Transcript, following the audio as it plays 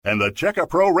And the Checka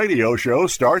Pro Radio Show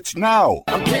starts now.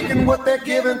 I'm taking what they're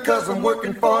giving because I'm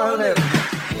working for a living.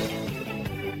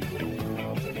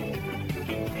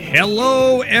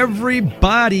 Hello,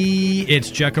 everybody. It's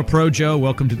Checka Pro Joe.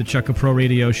 Welcome to the Checka Pro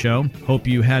Radio Show. Hope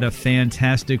you had a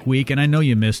fantastic week, and I know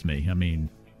you missed me. I mean,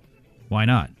 why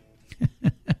not?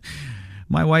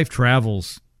 My wife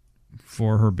travels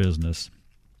for her business,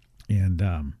 and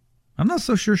I'm not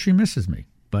so sure she misses me,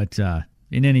 but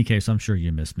in any case, I'm sure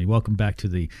you missed me. Welcome back to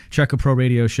the Checka Pro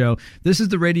Radio Show. This is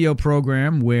the radio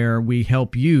program where we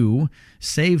help you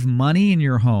save money in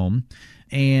your home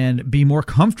and be more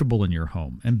comfortable in your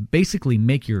home and basically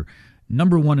make your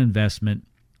number one investment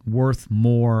worth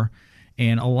more.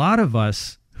 And a lot of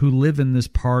us who live in this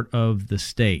part of the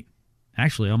state,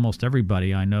 actually almost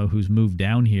everybody I know who's moved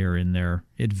down here in their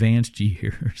advanced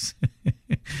years.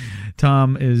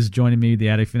 Tom is joining me, the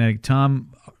Attic Fanatic.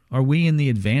 Tom, are we in the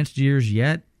advanced years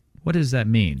yet? What does that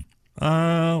mean?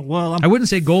 Well, I wouldn't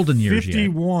say golden years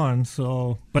 51, yet.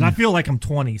 so, but I feel like I'm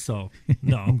 20, so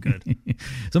no, I'm good.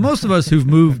 So most of us who've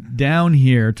moved down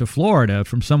here to Florida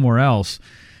from somewhere else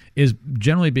is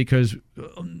generally because,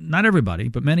 not everybody,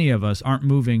 but many of us aren't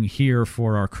moving here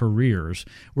for our careers.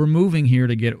 We're moving here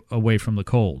to get away from the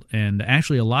cold. And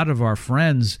actually a lot of our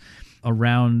friends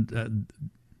around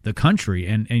the country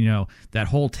and you know, that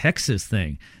whole Texas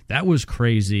thing, that was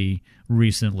crazy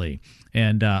recently.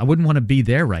 And I wouldn't want to be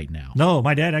there right now. No,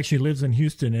 my dad actually lives in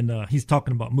Houston, and he's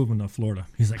talking about moving to Florida.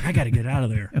 He's like, I got to get out of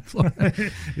there.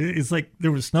 It's like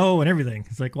there was snow and everything.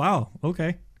 It's like, wow,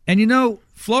 okay. And you know,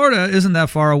 Florida isn't that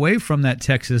far away from that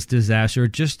Texas disaster.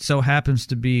 It just so happens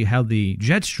to be how the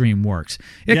jet stream works.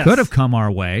 It could have come our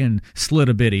way and slid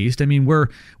a bit east. I mean, we're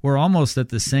almost at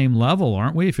the same level,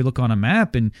 aren't we? If you look on a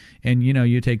map and you know,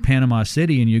 you take Panama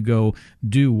City and you go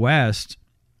due west,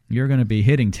 you're going to be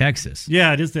hitting Texas.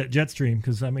 Yeah, it is that jet stream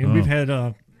because, I mean, we've had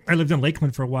I lived in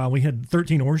Lakeland for a while. We had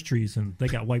 13 orange trees, and they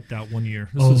got wiped out one year.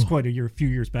 This was quite a few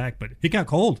years back, but it got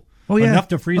cold. Oh, yeah. Enough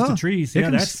to freeze the trees.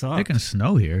 Yeah, that sucks. It can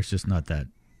snow here. It's just not that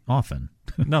often.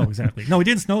 No, exactly. No, it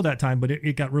didn't snow that time, but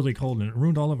it got really cold, and it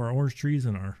ruined all of our orange trees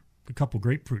and a couple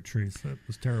grapefruit trees. It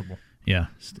was terrible. Yeah,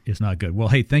 it's not good. Well,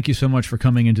 hey, thank you so much for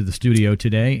coming into the studio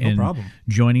today and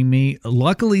joining me.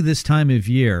 Luckily, this time of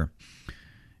year,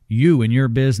 you and your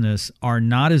business are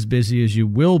not as busy as you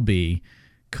will be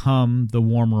come the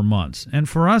warmer months. And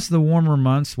for us, the warmer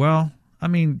months, well, I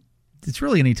mean, it's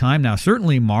really any time now.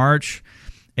 Certainly March,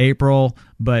 April,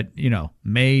 but, you know,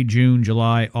 May, June,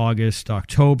 July, August,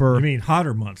 October. I mean,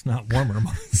 hotter months, not warmer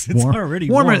months. It's already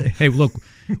warmer. warm. Hey, look,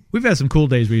 we've had some cool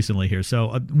days recently here,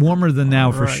 so warmer than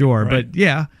now for sure. Right. But,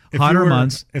 yeah, hotter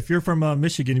months. If you're from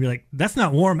Michigan, you'd be like, that's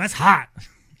not warm, that's hot.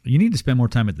 You need to spend more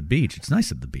time at the beach. It's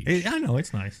nice at the beach. I know,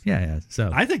 it's nice. Yeah. So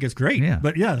I think it's great. Yeah.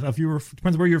 But, yeah,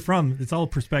 depends where you're from. It's all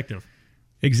perspective.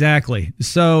 Exactly.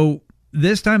 So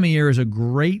this time of year is a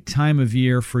great time of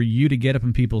year for you to get up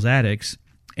in people's attics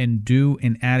and do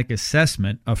an attic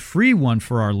assessment, a free one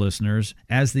for our listeners,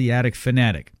 as the Attic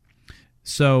Fanatic.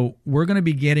 So we're going to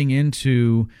be getting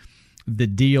into the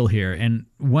deal here. And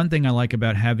one thing I like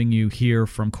about having you here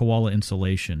from Koala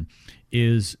Insulation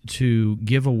is to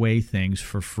give away things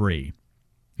for free.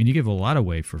 And you give a lot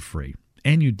away for free.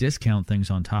 And you discount things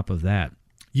on top of that.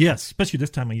 Yes, especially this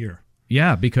time of year.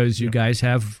 Yeah, because you guys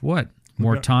have what?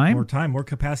 More time? More time, more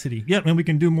capacity. Yeah, and we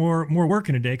can do more work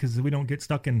in a day because we don't get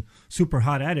stuck in super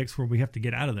hot attics where we have to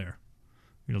get out of there.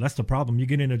 You know, that's the problem. You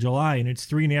get into July and it's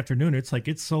 3 PM. It's like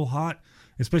it's so hot,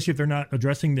 especially if they're not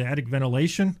addressing the attic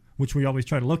ventilation, which we always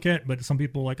try to look at. But some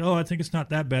people are like, oh, I think it's not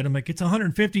that bad. I'm like, it's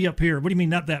 150 up here. What do you mean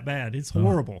not that bad? It's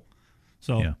horrible.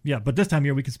 So, yeah, but this time of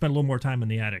year we can spend a little more time in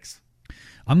the attics.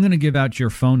 I'm going to give out your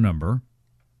phone number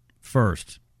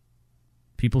first.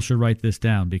 People should write this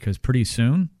down because pretty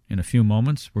soon, in a few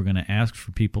moments, we're going to ask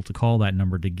for people to call that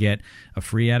number to get a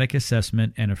free attic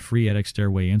assessment and a free attic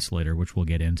stairway insulator, which we'll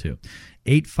get into.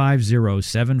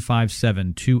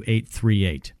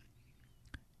 850-757-2838.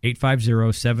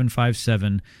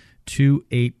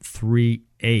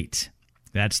 850-757-2838.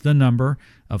 That's the number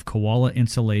of Koala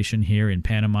Insulation here in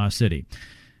Panama City.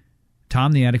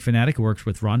 Tom, the Attic Fanatic, works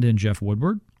with Rhonda and Jeff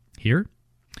Woodward here.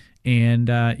 And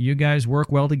you guys work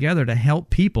well together to help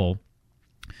people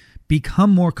become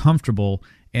more comfortable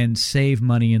and save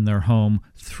money in their home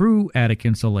through attic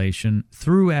insulation,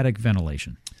 through attic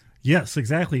ventilation. Yes,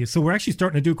 exactly. So we're actually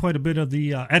starting to do quite a bit of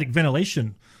the attic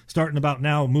ventilation, starting about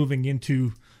now moving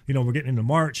into, we're getting into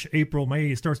March, April,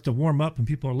 May, it starts to warm up and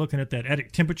people are looking at that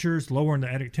attic temperatures, lowering the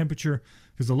attic temperature,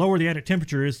 because the lower the attic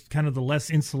temperature is, kind of the less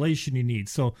insulation you need.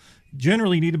 So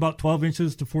generally you need about 12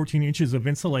 inches to 14 inches of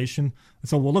insulation.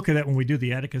 So we'll look at that when we do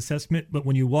the attic assessment. But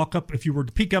when you walk up, if you were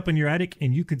to peek up in your attic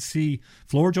and you could see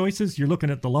floor joists, you're looking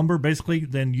at the lumber basically,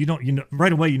 then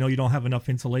right away you don't have enough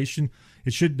insulation.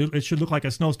 It should look like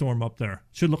a snowstorm up there.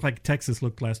 It should look like Texas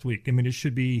looked last week. I mean, it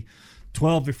should be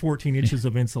 12 to 14 inches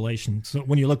of insulation. So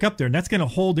when you look up there, and that's going to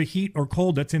hold the heat or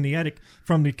cold that's in the attic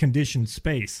from the conditioned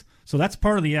space. So that's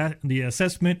part of the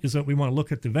assessment, is that we want to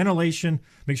look at the ventilation,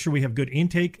 make sure we have good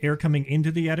intake, air coming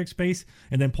into the attic space,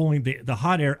 and then pulling the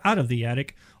hot air out of the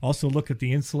attic. Also look at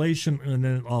the insulation, and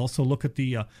then also look at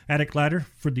the attic ladder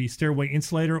for the stairway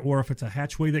insulator, or if it's a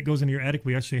hatchway that goes into your attic,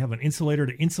 we actually have an insulator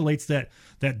that insulates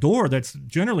that door that's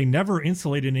generally never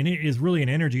insulated, and it is really an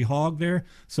energy hog there.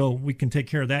 So we can take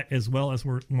care of that as well as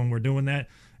when we're doing that.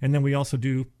 And then we also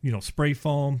do, spray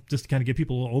foam, just to kind of give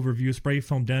people a little overview. Spray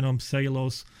foam, denim,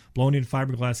 cellulose, blown-in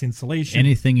fiberglass insulation.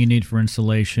 Anything you need for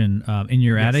insulation in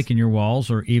your attic, in your walls,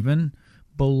 or even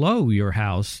below your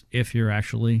house if you're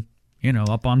actually,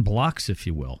 up on blocks, if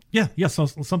you will. Yeah. So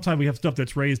sometimes we have stuff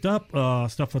that's raised up,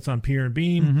 stuff that's on pier and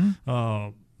beam,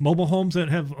 mobile homes that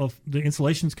have the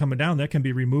insulations coming down, that can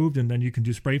be removed, and then you can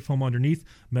do spray foam underneath,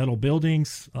 metal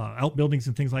buildings, outbuildings,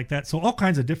 and things like that. So all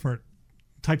kinds of different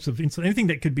types of anything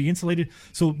that could be insulated.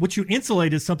 So what you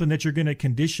insulate is something that you're going to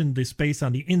condition the space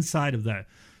on the inside of that.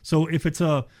 So if it's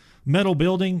a metal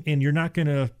building and you're not going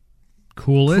to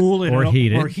cool it or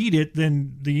heat it,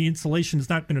 then the insulation is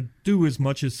not going to do as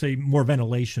much as, say, more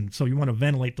ventilation. So you want to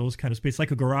ventilate those kind of space. Like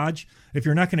a garage, if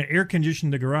you're not going to air condition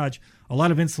the garage, a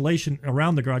lot of insulation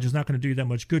around the garage is not going to do that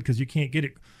much good, because you can't get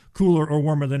it cooler or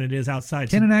warmer than it is outside.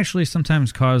 Can it actually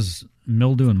sometimes cause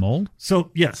mildew and mold?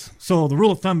 So yes. So the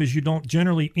rule of thumb is you don't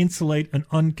generally insulate an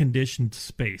unconditioned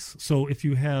space. So if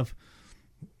you have,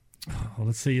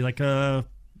 let's see, like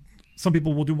some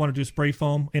people want to do spray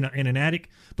foam in an attic,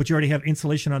 but you already have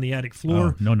insulation on the attic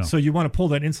floor. Oh, no. So you want to pull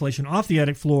that insulation off the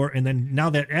attic floor, and then now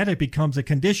that attic becomes a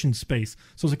conditioned space.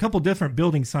 So there's a couple different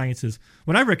building sciences.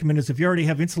 What I recommend is if you already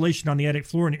have insulation on the attic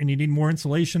floor and you need more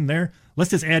insulation there, let's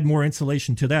just add more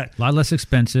insulation to that. A lot less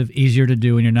expensive, easier to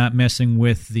do, and you're not messing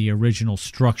with the original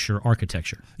structure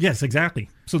architecture. Yes, exactly.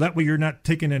 So that way you're not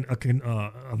taking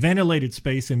a ventilated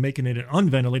space and making it an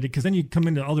unventilated, because then you come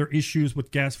into other issues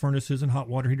with gas furnaces and hot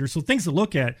water heaters. So things to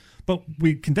look at, but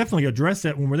we can definitely address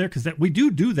that when we're there, because we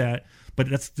do that, but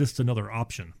that's just another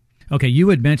option. Okay, you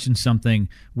had mentioned something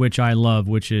which I love,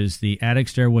 which is the attic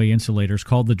stairway insulators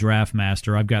called the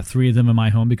DraftMaster. I've got 3 of them in my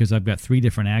home because I've got 3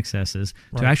 different accesses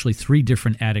to actually 3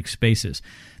 different attic spaces.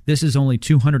 This is only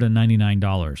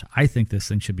 $299. I think this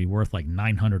thing should be worth like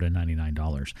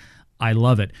 $999. I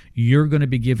love it. You're going to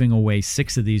be giving away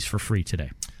 6 of these for free today.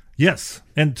 Yes,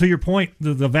 and to your point,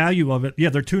 the value of it, they're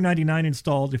 $299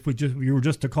 installed. If you were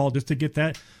just to call just to get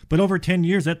that, but over 10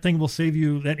 years, that thing will save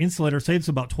you. That insulator saves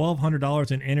about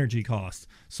 $1,200 in energy costs.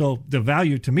 So the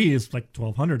value to me is like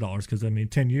 $1,200, because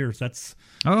 10 years that's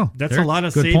a lot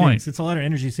of savings. Point. It's a lot of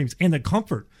energy savings, and the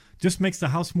comfort just makes the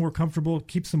house more comfortable.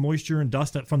 Keeps the moisture and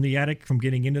dust from the attic from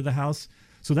getting into the house.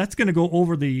 So that's going to go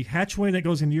over the hatchway that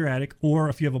goes into your attic, or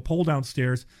if you have a pole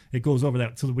downstairs, it goes over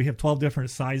that. So we have 12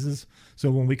 different sizes. So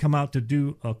when we come out to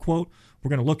do a quote, we're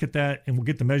going to look at that, and we'll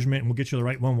get the measurement, and we'll get you the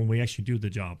right one when we actually do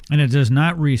the job. And it does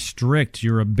not restrict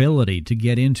your ability to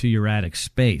get into your attic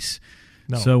space.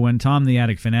 No. So when Tom the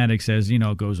Attic Fanatic says,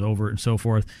 it goes over and so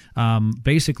forth,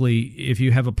 basically, if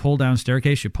you have a pull-down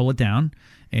staircase, you pull it down,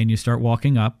 and you start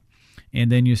walking up,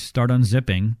 and then you start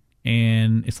unzipping,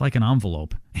 and it's like an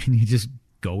envelope, and you just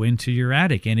go into your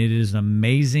attic, and it is an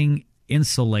amazing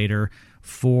insulator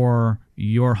for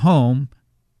your home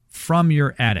from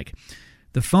your attic.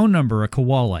 The phone number, a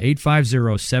Koala,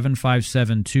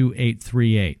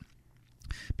 850-757-2838.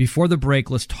 Before the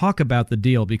break, let's talk about the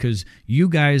deal, because you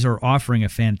guys are offering a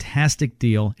fantastic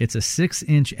deal. It's a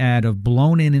 6-inch ad of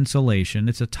blown-in insulation.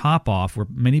 It's a top-off where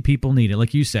many people need it.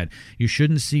 Like you said, you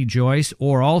shouldn't see joists,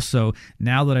 or also,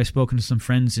 now that I've spoken to some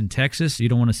friends in Texas, you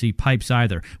don't want to see pipes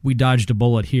either. We dodged a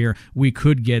bullet here. We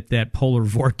could get that polar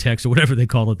vortex, or whatever they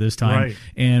call it this time,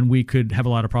 and we could have a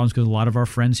lot of problems, because a lot of our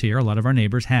friends here, a lot of our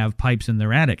neighbors have pipes in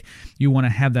their attic. You want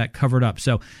to have that covered up.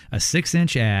 So a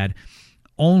 6-inch ad,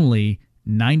 only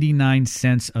 99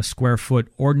 cents a square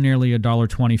foot, ordinarily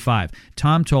 $1.25.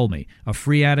 Tom told me a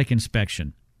free attic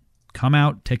inspection. Come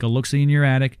out, take a look-see in your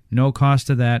attic, no cost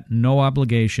to that, no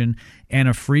obligation, and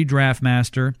a free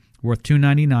DraftMaster worth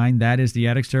 $299. That is the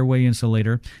attic stairway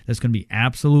insulator. That's going to be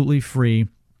absolutely free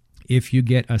if you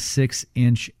get a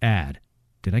 6-inch ad.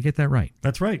 Did I get that right?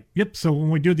 That's right. Yep. So when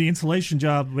we do the insulation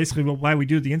job, basically why we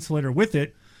do the insulator with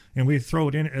it, and we throw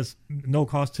it in as no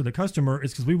cost to the customer,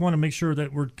 is because we want to make sure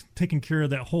that we're taking care of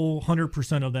that whole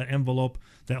 100% of that envelope,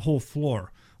 that whole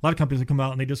floor. A lot of companies that come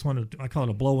out and they just want to, I call it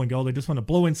a blow and go. They just want to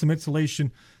blow in some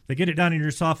insulation. They get it down in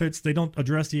your soffits. They don't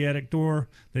address the attic door.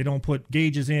 They don't put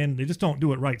gauges in. They just don't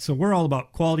do it right. So we're all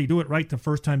about quality. Do it right the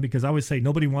first time, because I always say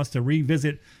nobody wants to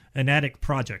revisit an attic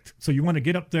project. So you want to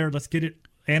get up there. Let's get it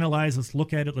analyzed. Let's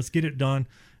look at it. Let's get it done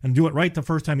and do it right the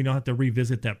first time. You don't have to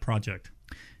revisit that project.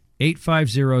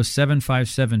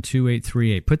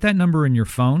 850-757-2838. Put that number in your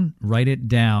phone. Write it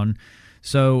down.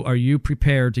 So are you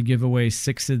prepared to give away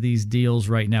 6 of these deals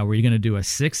right now, where you're going to do a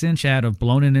 6-inch ad of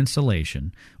blown-in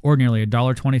insulation, ordinarily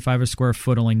 $1.25 a square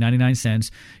foot, only 99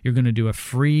 cents. You're going to do a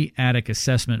free attic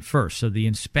assessment first. So the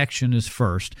inspection is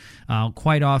first.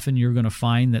 Quite often you're going to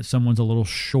find that someone's a little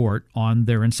short on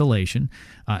their insulation.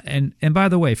 And by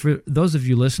the way, for those of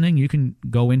you listening, you can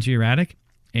go into your attic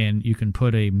and you can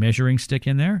put a measuring stick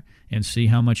in there and see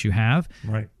how much you have.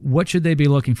 Right. What should they be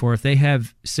looking for if they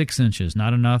have 6 inches,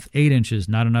 not enough, 8 inches,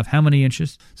 not enough? How many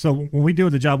inches? So when we do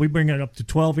the job, we bring it up to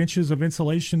 12 inches of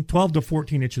insulation, 12 to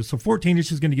 14 inches. So 14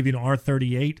 inches is going to give you an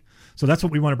R38. So that's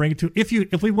what we want to bring it to. If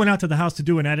we went out to the house to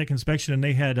do an attic inspection and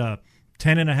they had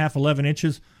 10 and a half, 11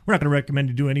 inches, we're not going to recommend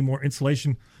you do any more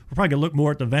insulation. We're probably going to look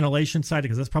more at the ventilation side,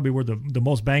 because that's probably where the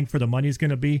most bang for the money is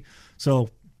going to be.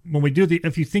 So when we do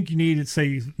if you think you need,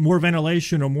 say, more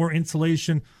ventilation or more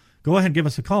insulation, go ahead and give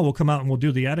us a call. We'll come out and we'll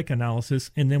do the attic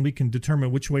analysis, and then we can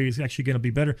determine which way is actually going to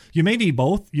be better. You may need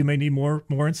both. You may need more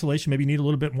insulation. Maybe you need a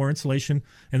little bit more insulation,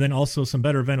 and then also some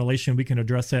better ventilation. We can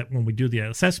address that when we do the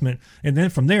assessment. And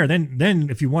then from there, then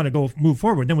if you want to move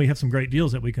forward, then we have some great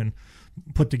deals that we can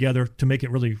put together to make it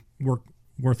really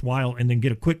worthwhile, and then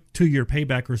get a quick 2-year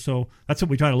payback or so. That's what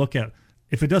we try to look at.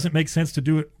 If it doesn't make sense to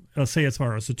do it, say as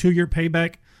far as a 2-year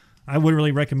payback, I would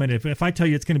really recommend it. If I tell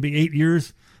you it's going to be 8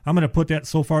 years, I'm going to put that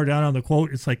so far down on the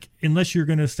quote. It's like, unless you're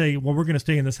going to say, well, we're going to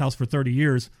stay in this house for 30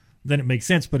 years, then it makes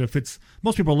sense. But if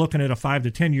most people are looking at a 5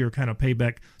 to 10 year kind of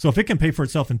payback. So if it can pay for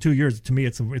itself in 2 years, to me,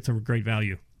 it's a great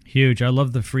value. Huge. I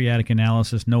love the free attic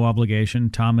analysis, no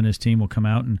obligation. Tom and his team will come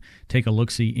out and take a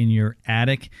look-see in your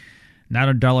attic.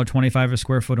 Not $1.25 a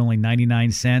square foot, only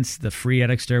 99 cents. The free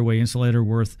attic stairway insulator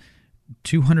worth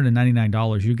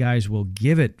 $299. You guys will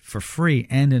give it for free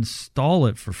and install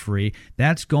it for free.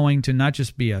 That's going to not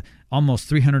just be a almost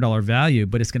 $300 value,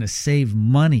 but it's going to save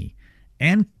money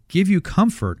and give you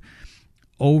comfort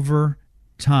over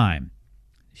time.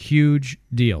 Huge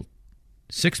deal.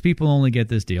 6 people only get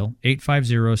this deal.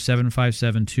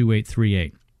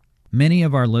 850-757-2838. Many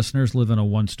of our listeners live in a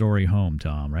 1-story home,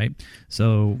 Tom, right?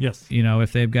 So, yes.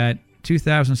 If they've got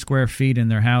 2,000 square feet in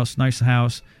their house, nice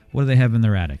house, what do they have in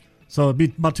their attic? So it'd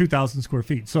be about 2,000 square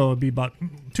feet. So it'd be about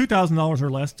 $2,000 or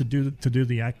less to do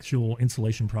the actual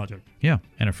insulation project. Yeah,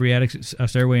 and a free attic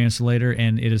stairway insulator,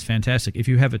 and it is fantastic. If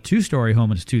you have a 2-story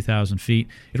home and it's 2,000 feet,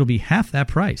 it'll be half that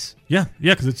price. Yeah,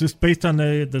 because it's just based on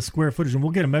the square footage, and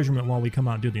we'll get a measurement while we come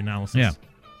out and do the analysis. Yeah.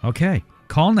 Okay.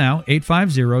 Call now,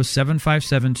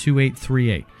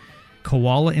 850-757-2838.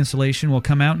 Koala Insulation will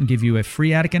come out and give you a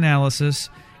free attic analysis,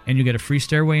 and you get a free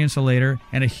stairway insulator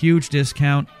and a huge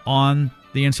discount on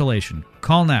the insulation.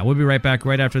 Call now. We'll be right back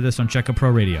right after this on Checka Pro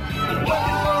Radio.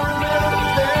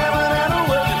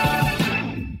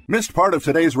 Missed part of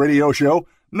today's radio show?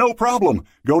 No problem.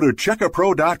 Go to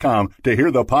checkapro.com to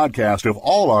hear the podcast of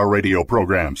all our radio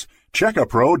programs.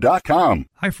 Checkapro.com.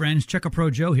 Hi friends, Checka Pro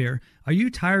Joe here. Are you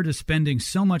tired of spending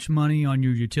so much money on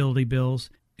your utility bills?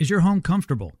 Is your home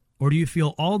comfortable, or do you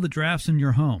feel all the drafts in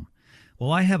your home?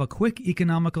 Well, I have a quick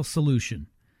economical solution.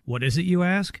 What is it, you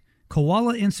ask?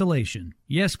 Koala Insulation.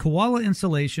 Yes, Koala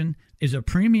Insulation is a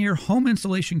premier home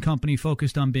insulation company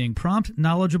focused on being prompt,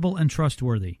 knowledgeable, and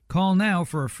trustworthy. Call now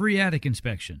for a free attic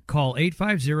inspection. Call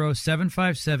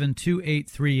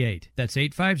 850-757-2838. That's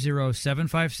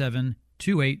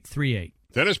 850-757-2838.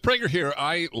 Dennis Prager here.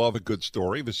 I love a good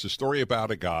story. This is a story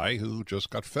about a guy who just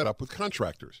got fed up with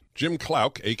contractors. Jim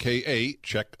Clouk, a.k.a.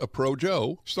 Check-A-Pro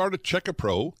Joe, started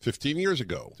Check-A-Pro 15 years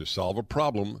ago to solve a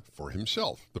problem for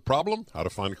himself. The problem? How to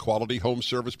find a quality home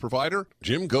service provider?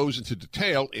 Jim goes into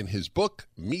detail in his book,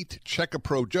 Meet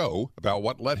Check-A-Pro Joe, about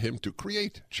what led him to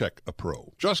create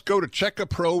Check-A-Pro. Just go to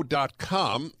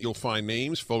checkapro.com. You'll find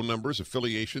names, phone numbers,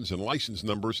 affiliations, and license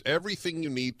numbers, everything you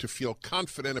need to feel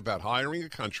confident about hiring a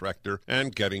contractor and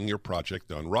getting your project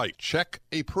done right.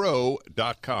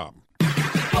 Checkapro.com.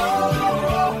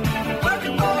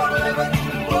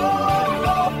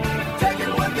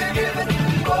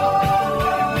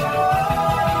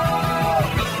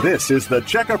 This is the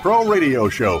Check-A-Pro Radio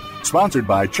Show, sponsored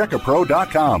by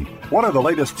CheckAPro.com. What are the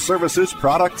latest services,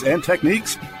 products, and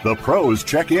techniques? The pros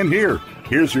check in here.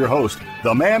 Here's your host,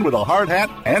 the man with a hard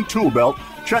hat and tool belt,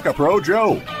 Check-A-Pro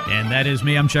Joe. And that is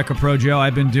me. I'm Check-A-Pro Joe.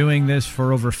 I've been doing this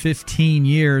for over 15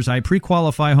 years. I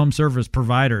pre-qualify home service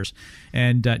providers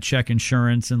and check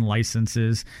insurance and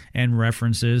licenses and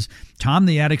references. Tom,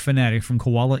 the Attic Fanatic from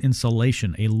Koala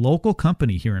Insulation, a local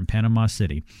company here in Panama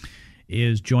City,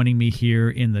 is joining me here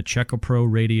in the Check-A-Pro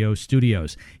Radio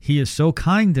studios. He is so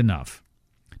kind enough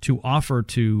to offer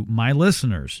to my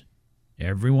listeners,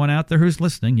 everyone out there who's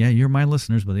listening, yeah, you're my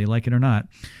listeners, whether you like it or not,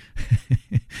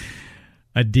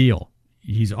 a deal.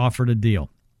 He's offered a deal.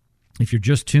 If you're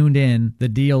just tuned in, the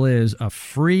deal is a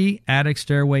free attic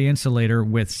stairway insulator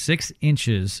with 6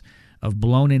 inches of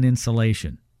blown-in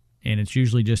insulation. And it's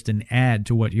usually just an add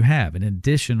to what you have, an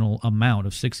additional amount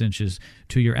of 6 inches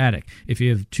to your attic. If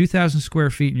you have 2,000 square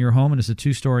feet in your home and it's a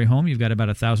 2-story home, you've got about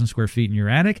 1,000 square feet in your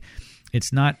attic.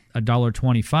 It's not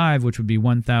 $1.25, which would be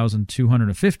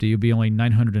 $1,250. It would be only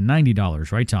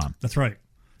 $990, right, Tom? That's right.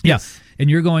 Yes. Yeah. And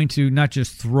you're going to not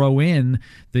just throw in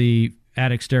the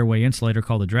attic stairway insulator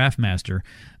called the DraftMaster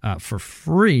for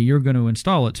free. You're going to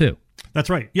install it too.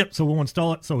 That's right. Yep. So we'll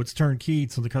install it so it's turnkey,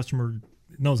 so the customer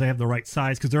knows they have the right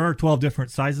size, because there are 12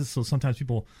 different sizes. So sometimes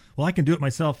people, well, I can do it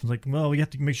myself. It's like, well, you have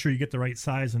to make sure you get the right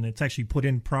size and it's actually put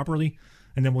in properly,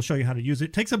 and then we'll show you how to use it.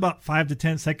 It takes about 5 to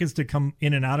 10 seconds to come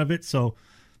in and out of it. So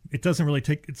it doesn't really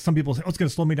take, some people say, oh, it's going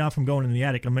to slow me down from going in the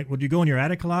attic. I'm like, well, do you go in your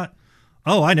attic a lot?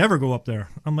 Oh, I never go up there.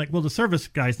 I'm like, well, the service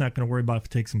guy's not going to worry about if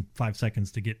it takes him 5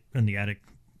 seconds to get in the attic,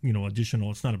 additional.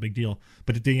 It's not a big deal.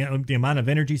 But the amount of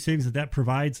energy savings that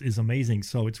provides is amazing.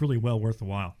 So it's really well worth the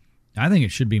while. I think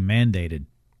it should be mandated.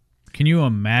 Can you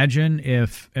imagine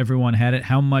if everyone had it,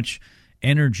 how much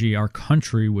energy our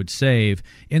country would save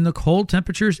in the cold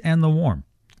temperatures and the warm?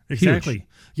 Exactly. Huge.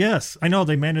 Yes. I know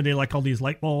they mandate like all these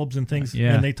light bulbs and things.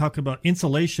 Yeah. And they talk about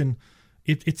insulation.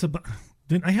 It's about...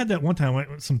 I had that one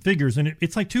time, some figures, and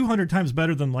it's like 200 times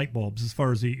better than light bulbs as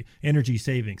far as the energy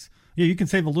savings. Yeah, you can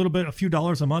save a little bit, a few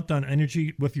dollars a month on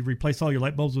energy if you replace all your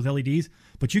light bulbs with LEDs,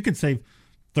 but you can save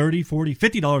 $30, $40,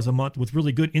 $50 a month with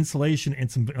really good insulation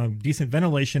and some decent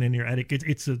ventilation in your attic.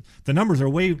 The numbers are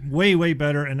way, way, way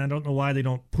better, and I don't know why they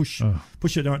don't push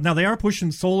it. Now, they are pushing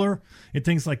solar and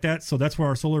things like that, so that's where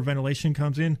our solar ventilation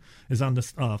comes in, is on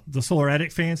the solar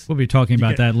attic fans. We'll be talking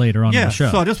about that later on in the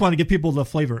show. So I just want to give people the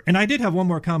flavor. And I did have one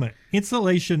more comment.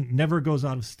 Insulation never goes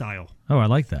out of style. Oh, I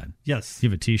like that. Yes. You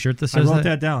have a T-shirt that says that? I wrote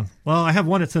that down. Well, I have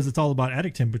one that says it's all about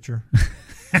attic temperature.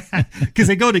 Because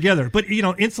they go together. But,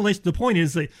 insulation, the point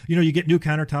is that, you get new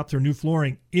countertops or new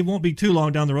flooring. It won't be too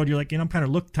long down the road. You're like, I'm kind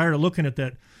of tired of looking at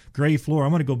that gray floor. I'm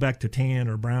going to go back to tan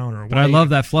or brown or white. But I love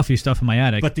that fluffy stuff in my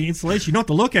attic. But the insulation, you don't have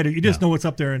to look at it. You just know what's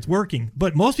up there and it's working.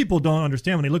 But most people don't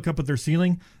understand when they look up at their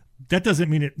ceiling, that doesn't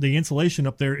mean the insulation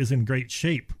up there is in great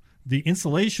shape. The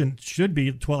insulation should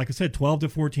be 12 to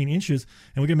 14 inches,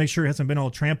 and we got to make sure it hasn't been all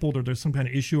trampled or there's some kind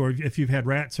of issue, or if you've had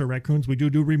rats or raccoons, we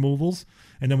do removals,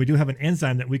 and then we do have an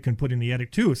enzyme that we can put in the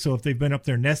attic too. So if they've been up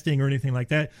there nesting or anything like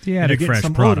that, the Attic Fresh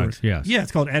product, yes. Yeah,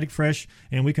 it's called Attic Fresh,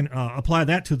 and we can apply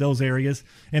that to those areas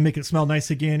and make it smell nice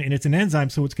again, and it's an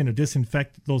enzyme, so it's going to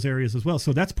disinfect those areas as well.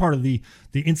 So that's part of the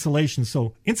insulation.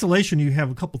 So insulation, you have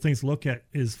a couple things to look at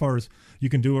as far as you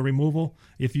can do a removal.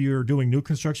 If you're doing new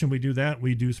construction, we do that.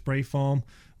 We do spray foam.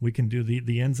 We can do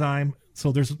the enzyme.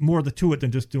 So there's more to it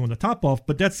than just doing the top off.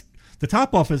 But the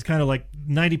top off is kind of like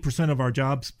 90% of our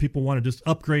jobs. People want to just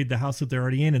upgrade the house that they're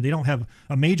already in, and they don't have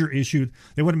a major issue.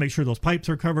 They want to make sure those pipes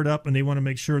are covered up, and they want to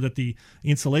make sure that the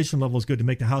insulation level is good to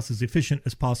make the house as efficient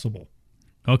as possible.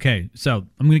 Okay, so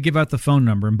I'm going to give out the phone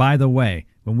number. And by the way,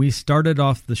 when we started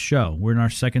off the show, we're in our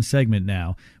second segment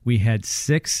now, we had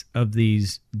 6 of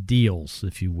these deals,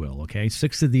 if you will, okay?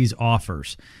 6 of these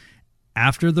offers.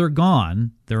 After they're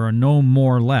gone, there are no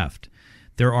more left.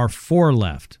 There are 4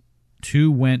 left.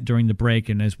 2 went during the break,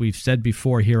 and as we've said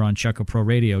before here on Check-A-Pro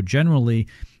Radio, generally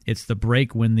it's the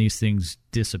break when these things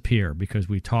disappear, because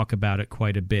we talk about it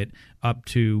quite a bit up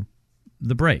to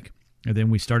the break. And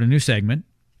then we start a new segment.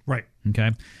 Right.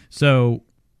 Okay. So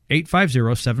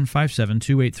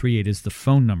 850-757-2838 is the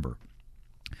phone number.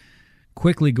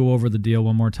 Quickly go over the deal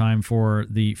one more time for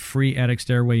the free attic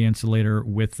stairway insulator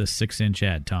with the 6-inch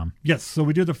ad, Tom. Yes. So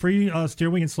we do the free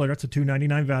stairway insulator. That's a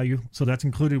 $299 value. So that's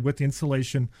included with the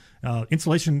insulation.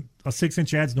 Insulation, a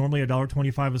 6-inch ad is normally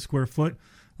 $1.25 a square foot.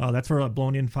 That's for a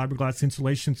blown-in fiberglass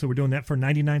insulation. So we're doing that for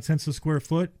 99 cents a square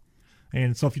foot.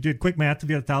 And so if you did quick math, if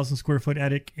you had a 1,000 square foot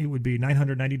attic, it would be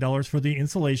 $990 for the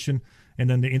insulation, and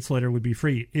then the insulator would be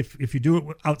free. If you do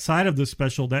it outside of this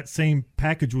special, that same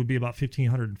package would be about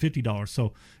 $1,550.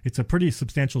 So it's a pretty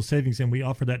substantial savings, and we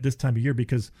offer that this time of year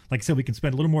because, like I said, we can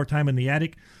spend a little more time in the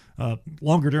attic,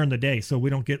 longer during the day, so we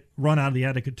don't get run out of the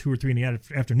attic at 2 or 3 in the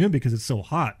afternoon because it's so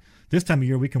hot. This time of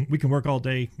year, we can work all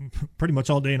day, pretty much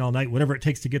all day and all night, whatever it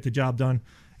takes to get the job done.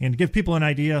 And to give people an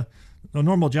idea, a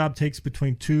normal job takes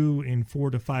between 2 and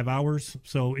 4 to 5 hours.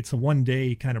 So it's a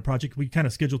one-day kind of project. We kind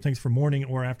of schedule things for morning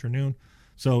or afternoon.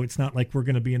 So it's not like we're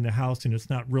going to be in the house and it's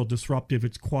not real disruptive.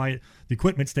 It's quiet. The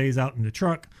equipment stays out in the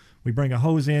truck. We bring a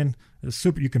hose in. It's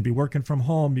super. You can be working from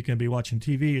home. You can be watching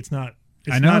TV. It's not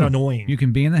annoying. You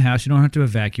can be in the house. You don't have to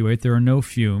evacuate. There are no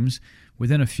fumes.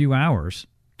 Within a few hours,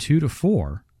 2 to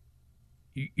 4,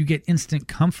 you get instant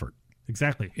comfort.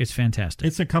 Exactly. It's fantastic.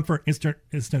 Instant comfort,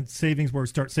 instant savings where you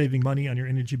start saving money on your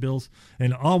energy bills.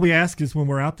 And all we ask is when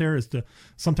we're out there is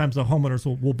sometimes the homeowners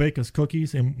will bake us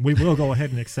cookies, and we will go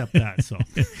ahead and accept that. So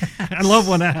I love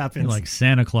when that happens. You're like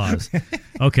Santa Claus.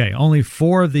 Okay, only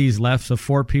 4 of these left, so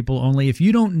 4 people only. If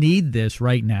you don't need this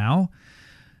right now,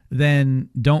 then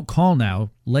don't call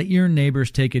now. Let your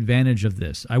neighbors take advantage of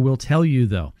this. I will tell you,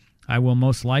 though, I will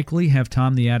most likely have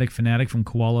Tom the Attic Fanatic from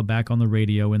Koala back on the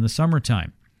radio in the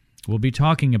summertime. We'll be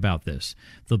talking about this.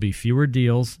 There'll be fewer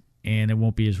deals, and it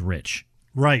won't be as rich.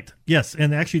 Right. Yes.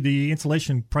 And actually, the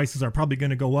insulation prices are probably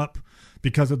going to go up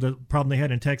because of the problem they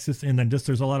had in Texas. And then just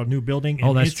there's a lot of new building.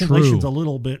 And that's insulation's true. A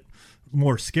little bit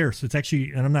more scarce. It's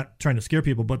actually, and I'm not trying to scare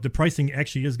people, but the pricing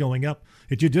actually is going up.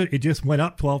 It just went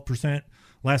up 12%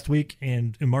 last week,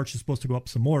 and in March is supposed to go up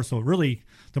some more. So really,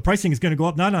 the pricing is going to go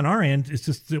up, not on our end. It's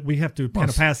just that we have to kind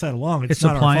of pass that along. It's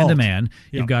not supply our and fault. demand.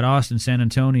 Yeah. You've got Austin, San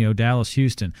Antonio, Dallas,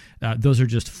 Houston. Those are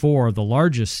just 4 of the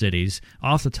largest cities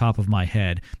off the top of my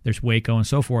head. There's Waco and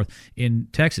so forth. In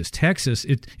Texas,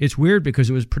 it's weird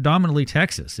because it was predominantly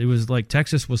Texas. It was like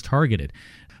Texas was targeted.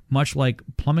 Much like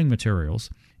plumbing materials,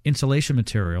 insulation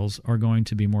materials are going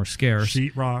to be more scarce.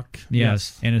 Sheetrock.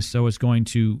 Yes. And so it's going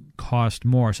to cost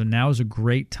more. So now is a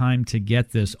great time to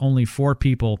get this. Only 4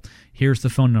 people. Here's the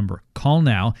phone number. Call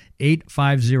now,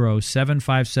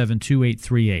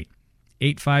 850-757-2838.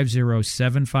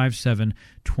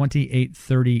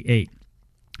 850-757-2838.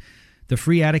 The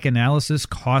free attic analysis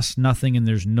costs nothing, and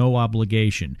there's no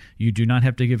obligation. You do not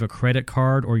have to give a credit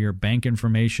card or your bank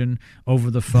information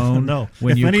over the phone. No.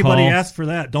 When if anybody asks for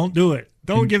that, don't do it.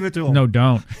 Don't give it to them. No,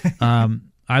 don't.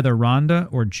 Either Rhonda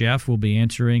or Jeff will be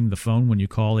answering the phone when you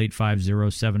call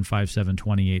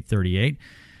 850-757-2838.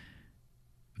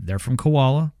 They're from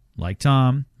Koala, like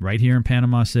Tom, right here in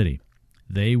Panama City.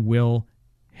 They will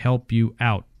help you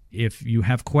out. If you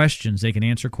have questions, they can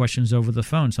answer questions over the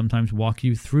phone, sometimes walk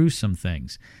you through some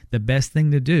things. The best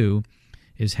thing to do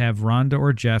is have Rhonda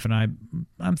or Jeff, and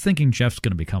I'm thinking Jeff's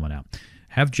going to be coming out.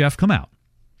 Have Jeff come out,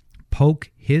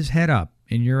 poke his head up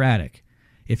in your attic.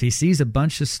 If he sees a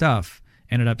bunch of stuff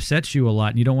and it upsets you a lot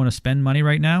and you don't want to spend money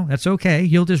right now, that's okay.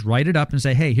 He'll just write it up and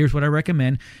say, hey, here's what I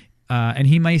recommend. And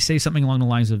he may say something along the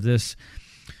lines of this,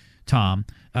 Tom,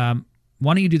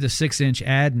 why don't you do the 6-inch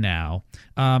ad now?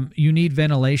 You need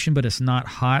ventilation, but it's not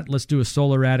hot. Let's do a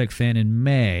solar attic fan in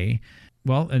May.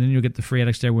 Well, and then you'll get the free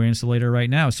attic stairway insulator right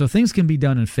now. So things can be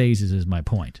done in phases is my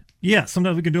point. Yeah,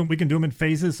 sometimes we can do them in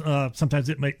phases. Sometimes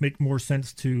it might make more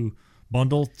sense to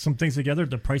bundle some things together.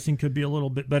 The pricing could be a little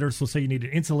bit better. So say you need an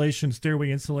insulation stairway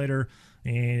insulator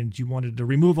and you wanted to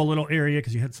remove a little area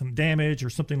because you had some damage or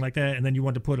something like that, and then you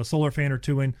wanted to put a solar fan or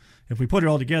 2 in. If we put it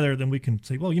all together, then we can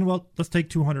say, well, you know what, let's take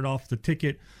 $200 off the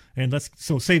ticket and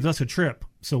so save us a trip.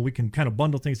 So we can kind of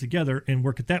bundle things together and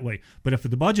work it that way. But if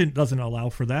the budget doesn't allow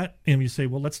for that, and you say,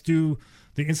 well, let's do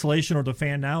the insulation or the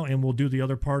fan now, and we'll do the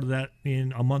other part of that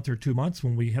in a month or 2 months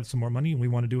when we have some more money and we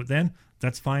want to do it then,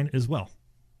 that's fine as well.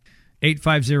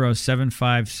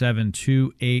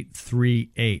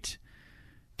 850-757-2838.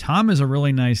 Tom is a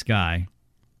really nice guy.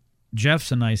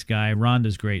 Jeff's a nice guy.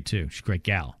 Rhonda's great, too. She's a great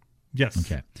gal. Yes.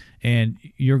 Okay. And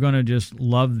you're going to just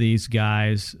love these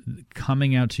guys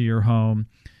coming out to your home.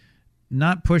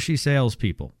 Not pushy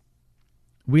salespeople.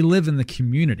 We live in the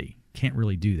community. Can't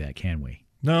really do that, can we?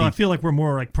 No, I feel like we're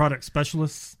more like product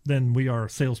specialists than we are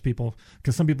salespeople.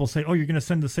 Because some people say, "Oh, you're going to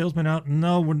send the salesman out."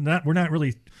 No, we're not. We're not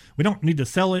really. We don't need to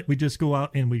sell it. We just go out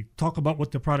and we talk about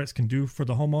what the products can do for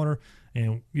the homeowner.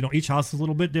 And each house is a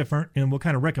little bit different, and we'll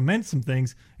kind of recommend some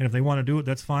things. And if they want to do it,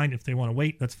 that's fine. If they want to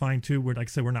wait, that's fine too. Like I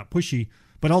said, we're not pushy,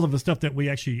 but all of the stuff that we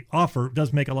actually offer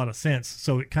does make a lot of sense.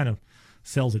 So it kind of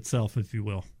sells itself, if you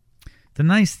will. The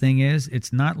nice thing is,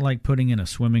 it's not like putting in a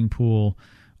swimming pool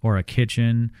or a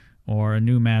kitchen or a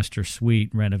new master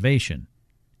suite renovation.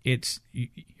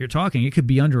 you're talking, it could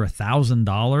be under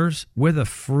 $1,000 with a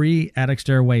free attic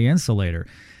stairway insulator.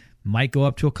 Might go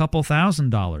up to a couple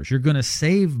 $1,000s. You're going to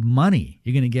save money.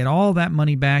 You're going to get all that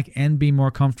money back and be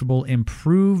more comfortable,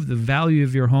 improve the value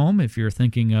of your home if you're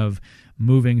thinking of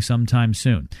moving sometime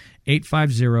soon.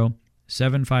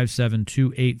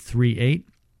 850-757-2838.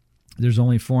 There's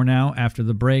only 4 now. After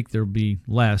the break, there'll be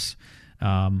less.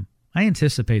 I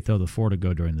anticipate, though, the 4 to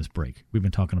go during this break. We've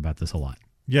been talking about this a lot.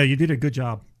 Yeah, you did a good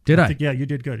job. Yeah, you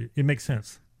did good. It makes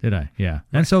sense. Did I? Yeah.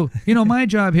 And so, my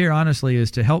job here, honestly, is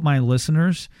to help my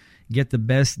listeners get the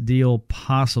best deal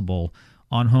possible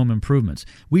on home improvements.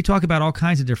 We talk about all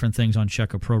kinds of different things on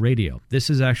Checka Pro Radio. This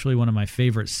is actually one of my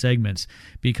favorite segments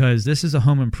because this is a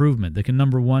home improvement that can,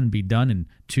 number 1, be done in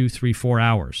 2, 3, 4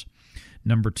 hours.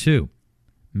 Number 2,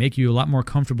 make you a lot more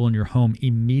comfortable in your home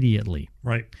immediately.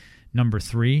 Right. Number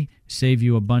 3, save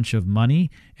you a bunch of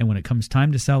money. And when it comes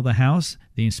time to sell the house,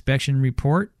 the inspection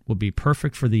report will be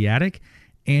perfect for the attic,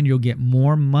 and you'll get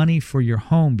more money for your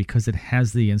home because it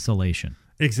has the insulation.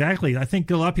 Exactly. I think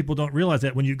a lot of people don't realize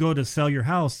that when you go to sell your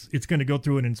house, it's going to go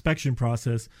through an inspection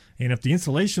process. And if the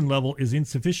insulation level is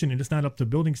insufficient and it's not up to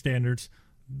building standards,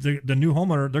 the new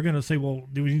homeowner, they're going to say, well,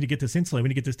 we need to get this insulated. We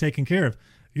need to get this taken care of.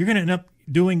 You're going to end up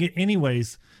doing it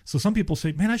anyways. So some people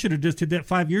say, man, I should have just did that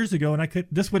 5 years ago, and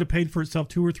this would have paid for itself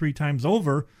 2 or 3 times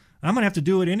over. I'm going to have to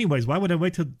do it anyways. Why would I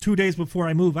wait till 2 days before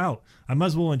I move out? I might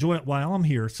as well enjoy it while I'm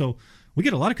here. So we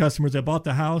get a lot of customers that bought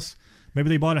the house. Maybe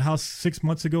they bought a house 6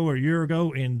 months ago or a year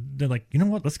ago, and they're like, you know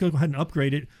what, let's go ahead and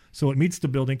upgrade it so it meets the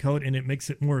building code and it makes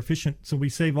it more efficient. So we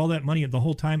save all that money the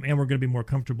whole time, and we're going to be more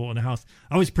comfortable in the house.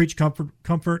 I always preach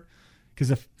comfort because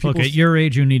if people... Look, at your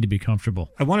age, you need to be comfortable.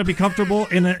 I want to be comfortable,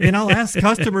 and I'll ask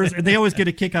customers, and they always get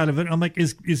a kick out of it. I'm like,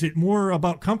 is it more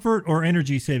about comfort or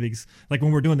energy savings? Like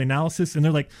when we're doing the analysis, and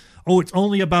they're like, oh, it's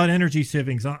only about energy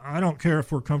savings. I don't care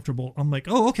if we're comfortable. I'm like,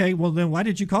 oh, okay, well then why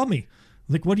did you call me?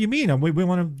 Like, what do you mean? We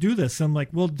want to do this. I'm like,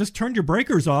 well, just turn your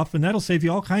breakers off, and that'll save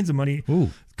you all kinds of money.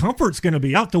 Ooh. Comfort's going to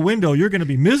be out the window. You're going to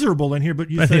be miserable in here. But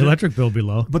the electric bill will be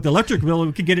low. But the electric bill,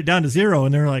 we could get it down to 0.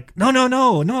 And they're like, no,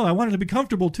 I wanted to be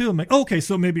comfortable too. I'm like, okay,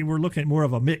 so maybe we're looking at more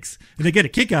of a mix. And they get a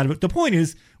kick out of it. The point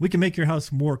is, we can make your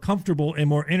house more comfortable and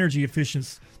more energy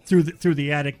efficient through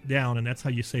the attic down, and that's how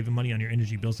you save money on your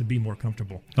energy bills and be more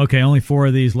comfortable. Okay, only 4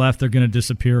 of these left. They're going to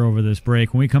disappear over this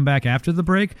break. When we come back after the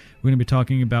break, we're going to be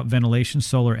talking about ventilation,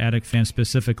 solar, attic fans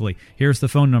specifically. Here's the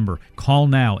phone number. Call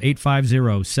now,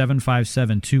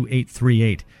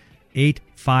 850-757-2838.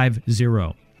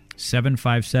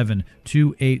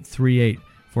 850-757-2838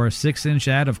 for a 6-inch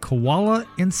ad of Koala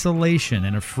insulation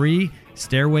and a free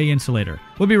stairway insulator.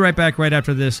 We'll be right back right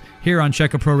after this here on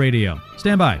Checka Pro Radio.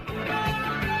 Stand by.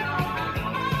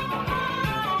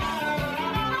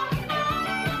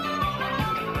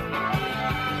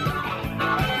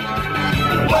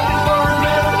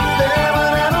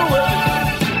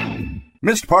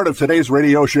 Missed part of today's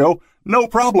radio show? No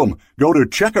problem. Go to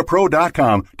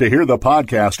checkapro.com to hear the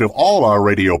podcast of all our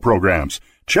radio programs.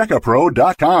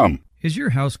 Checkapro.com. Is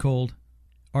your house cold?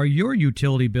 Are your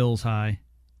utility bills high?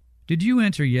 Did you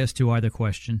answer yes to either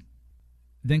question?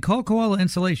 Then call Koala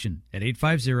Insulation at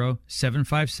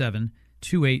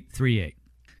 850-757-2838.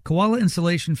 Koala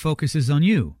Insulation focuses on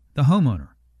you, the homeowner.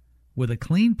 With a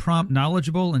clean, prompt,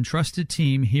 knowledgeable, and trusted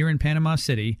team here in Panama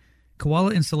City,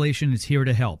 Koala Insulation is here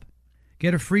to help.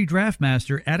 Get a free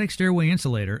DraftMaster attic stairway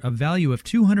insulator of value of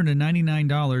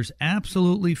 $299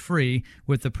 absolutely free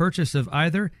with the purchase of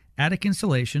either attic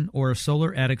insulation or a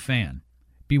solar attic fan.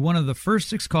 Be one of the first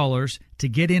 6 callers to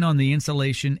get in on the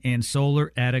insulation and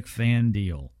solar attic fan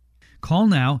deal. Call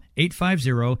now,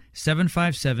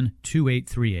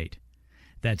 850-757-2838.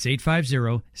 That's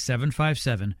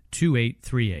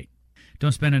 850-757-2838.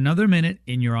 Don't spend another minute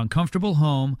in your uncomfortable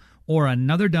home or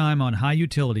another dime on high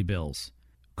utility bills.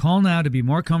 Call now to be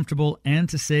more comfortable and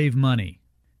to save money.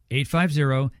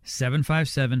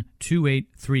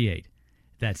 850-757-2838.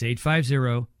 That's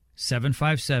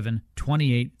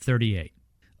 850-757-2838.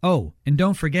 Oh, and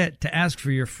don't forget to ask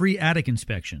for your free attic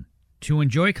inspection. To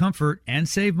enjoy comfort and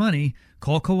save money,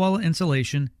 call Koala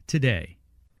Insulation today.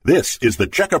 This is the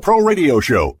Checka Pro Radio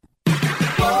Show.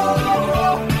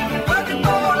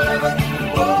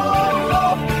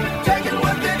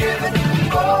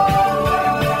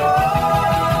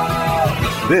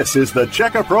 This is the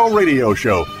Checka Pro Radio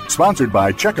Show, sponsored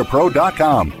by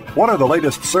CheckaPro.com. What are the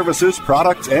latest services,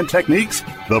 products, and techniques?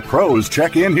 The pros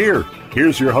check in here.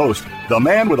 Here's your host, the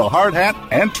man with a hard hat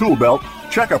and tool belt,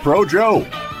 Checka Pro Joe.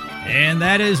 And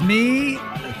that is me.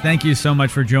 Thank you so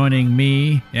much for joining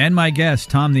me and my guest,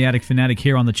 Tom the Attic Fanatic,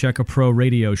 here on the Checka Pro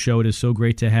Radio Show. It is so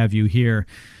great to have you here.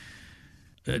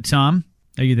 Tom,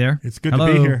 Are you there? It's good Hello?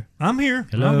 to be here. I'm here.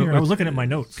 Hello? I'm here. I was looking at my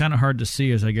notes. It's kind of hard to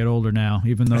see as I get older now,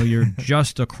 even though you're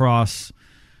just across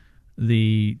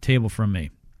the table from me.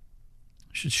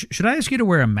 Should I ask you to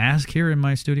wear a mask here in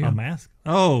my studio? A mask?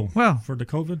 Oh, well, for the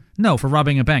COVID? No, for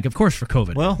robbing a bank. Of course, for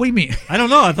COVID. Well, what do you mean? I don't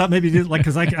know. I thought maybe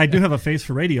because I do have a face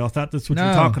for radio. I thought that's what you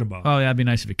were talking about. Oh, that'd be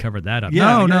nice if you covered that up.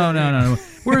 Yeah, No.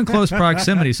 We're in close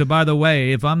proximity. So, by the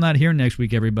way, if I'm not here next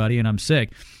week, everybody, and I'm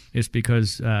sick, it's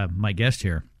because my guest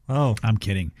here. Oh, I'm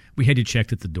kidding. We had you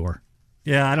checked at the door.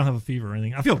 Yeah, I don't have a fever or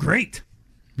anything. I feel great.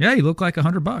 Yeah, you look like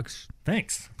 $100.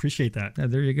 Thanks. Appreciate that. Yeah,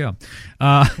 there you go.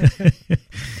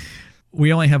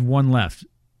 We only have one left.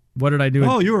 What did I do?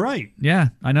 Oh, you were right. Yeah,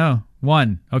 I know.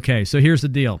 One. Okay, so here's the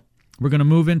deal. We're going to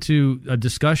move into a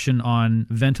discussion on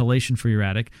ventilation for your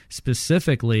attic,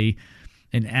 specifically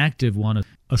an active one,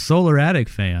 a solar attic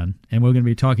fan, and we're going to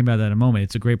be talking about that in a moment.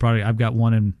 It's a great product. I've got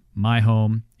one in my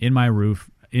home, in my roof,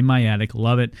 in my attic.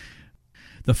 Love it.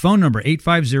 The phone number,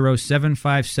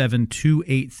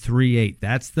 850-757-2838.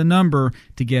 That's the number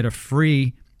to get a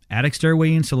free attic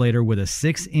stairway insulator with a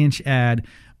 6-inch ad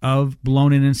of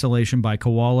blown-in insulation by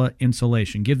Koala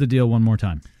Insulation. Give the deal one more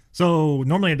time. So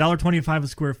normally $1.25 a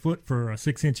square foot for a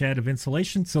 6-inch ad of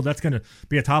insulation. So that's going to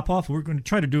be a top off. What we're going to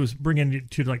try to do is bring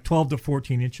it to like 12 to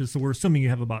 14 inches. So we're assuming you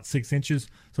have about 6 inches.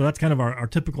 So that's kind of our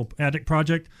typical attic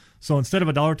project. So instead of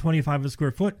 $1.25 a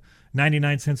square foot,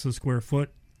 99 cents a square foot.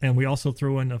 And we also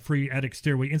throw in a free attic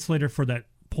stairway insulator for that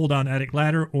pull-down attic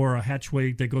ladder or a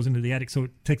hatchway that goes into the attic. So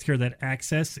it takes care of that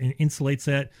access and insulates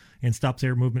that and stops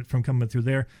air movement from coming through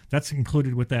there. That's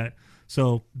included with that.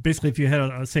 So basically, if you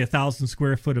had, say, 1,000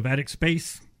 square foot of attic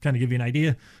space, kind of give you an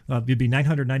idea, it'd be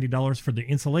 $990 for the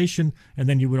insulation, and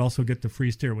then you would also get the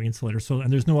free stairway insulator. So,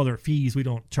 and there's no other fees. We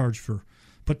don't charge for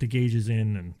put the gauges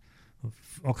in and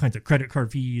all kinds of credit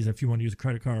card fees if you want to use a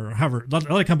credit card or however.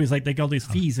 Other companies they got all these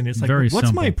fees, and it's like, what's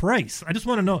simple. My price? I just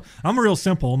want to know. I'm real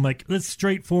simple. I'm like, it's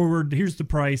straightforward. Here's the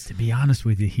price. To be honest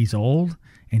with you, he's old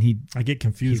and I get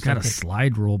confused. He's got a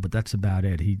slide rule, but that's about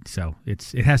it.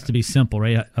 It has to be simple,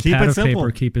 right? A keep pad it of simple.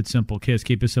 paper, keep it simple. Kids,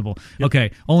 keep it simple. Yep. Okay,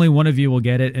 only one of you will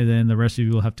get it, and then the rest of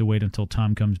you will have to wait until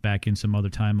Tom comes back in some other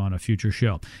time on a future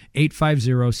show.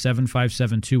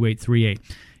 850-757-2838.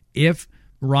 If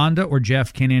Rhonda or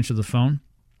Jeff can't answer the phone,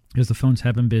 because the phones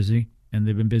have been busy, and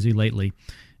they've been busy lately,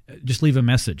 just leave a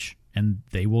message, and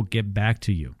they will get back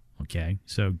to you, okay?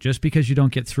 So just because you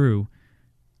don't get through,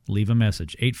 leave a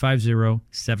message,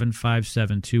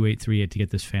 850-757-2838 to get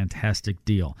this fantastic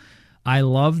deal. I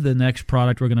love the next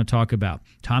product we're going to talk about.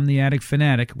 Tom the Attic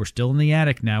Fanatic. We're still in the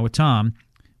attic now with Tom.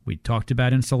 We talked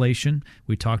about insulation.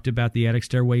 We talked about the attic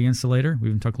stairway insulator. We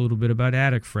even talked a little bit about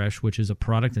Attic Fresh, which is a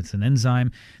product. It's an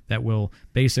enzyme that will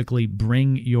basically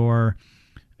bring your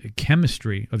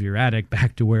chemistry of your attic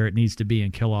back to where it needs to be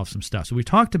and kill off some stuff. So we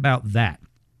talked about that.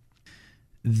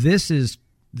 This is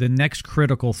the next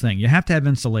critical thing. You have to have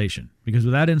insulation, because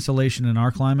without insulation in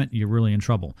our climate, you're really in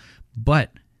trouble.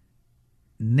 But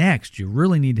next, you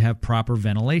really need to have proper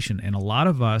ventilation. And a lot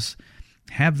of us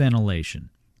have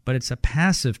ventilation, but it's a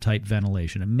passive type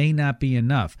ventilation. It may not be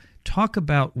enough. Talk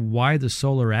about why the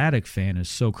solar attic fan is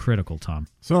so critical, Tom.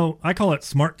 So I call it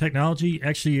smart technology.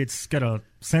 Actually, it's got a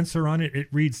sensor on it. It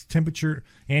reads temperature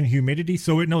and humidity,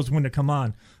 so it knows when to come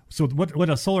on. So what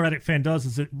a solar attic fan does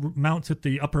is it mounts at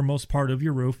the uppermost part of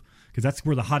your roof, because that's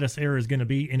where the hottest air is going to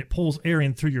be, and it pulls air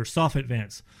in through your soffit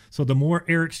vents. So the more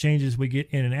air exchanges we get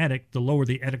in an attic, the lower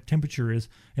the attic temperature is.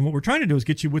 And what we're trying to do is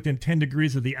get you within 10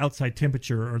 degrees of the outside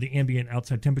temperature, or the ambient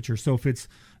outside temperature. So if it's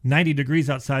 90 degrees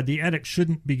outside, the attic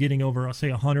shouldn't be getting over, say,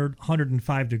 100,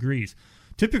 105 degrees.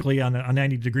 Typically on a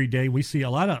 90-degree day, we see a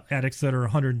lot of attics that are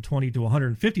 120 to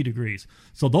 150 degrees.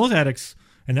 So those attics,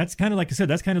 and that's kind of, like I said,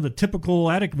 that's kind of the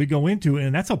typical attic we go into,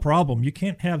 and that's a problem. You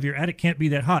can't have, your attic can't be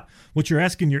that hot. What you're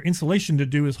asking your insulation to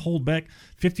do is hold back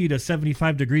 50 to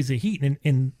 75 degrees of heat,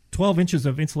 and 12 inches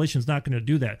of insulation is not going to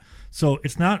do that. So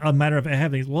it's not a matter of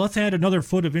having, well, let's add another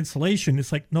foot of insulation.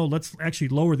 It's like, no, let's actually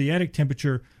lower the attic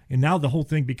temperature, and now the whole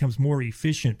thing becomes more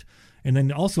efficient. And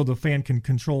then also the fan can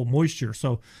control moisture.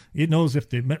 So it knows if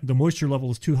the moisture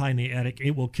level is too high in the attic,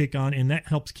 it will kick on, and that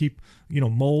helps keep,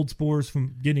 mold spores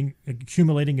from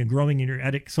accumulating and growing in your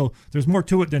attic. So there's more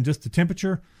to it than just the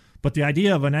temperature. But the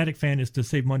idea of an attic fan is to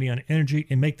save money on energy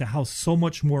and make the house so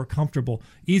much more comfortable,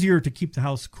 easier to keep the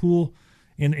house cool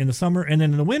in the summer. And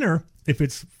then in the winter, if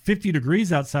it's 50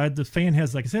 degrees outside, the fan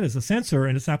has, like I said, it's a sensor,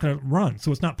 and it's not going to run.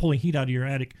 So it's not pulling heat out of your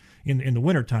attic in the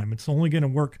wintertime. It's only going to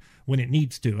work when it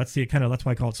needs to. That's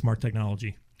why I call it smart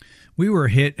technology. We were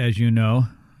hit, as you know,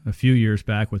 a few years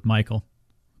back with Michael,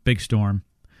 big storm.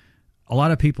 A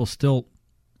lot of people still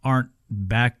aren't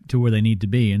back to where they need to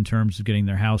be in terms of getting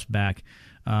their house back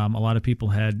A lot of people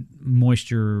had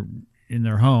moisture in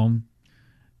their home.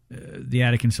 The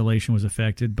attic insulation was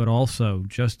affected, but also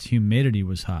just humidity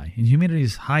was high. And humidity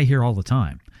is high here all the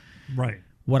time. Right.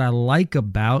 What I like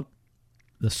about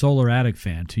the solar attic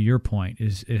fan, to your point,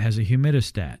 is it has a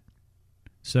humidistat.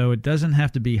 So it doesn't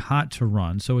have to be hot to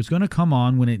run. So it's going to come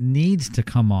on when it needs to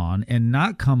come on and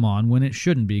not come on when it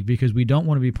shouldn't be, because we don't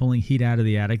want to be pulling heat out of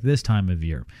the attic this time of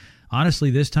year.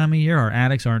 Honestly, this time of year, our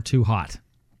attics aren't too hot.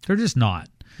 They're just not.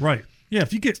 Right. Yeah,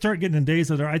 if you start getting in days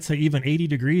that are, I'd say, even 80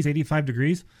 degrees, 85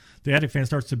 degrees, the attic fan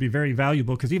starts to be very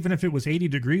valuable, because even if it was 80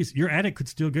 degrees, your attic could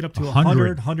still get up to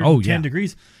 100, 110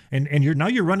 degrees, and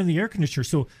you're running the air conditioner.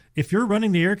 So if you're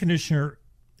running the air conditioner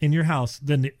in your house,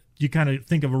 then you kind of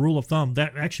think of a rule of thumb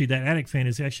that actually that attic fan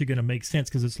is actually going to make sense,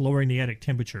 because it's lowering the attic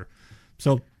temperature.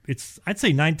 So it's, I'd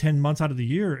say 9-10 months out of the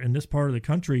year in this part of the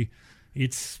country,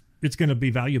 it's going to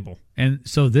be valuable. And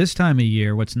so this time of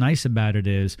year, what's nice about it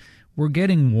is we're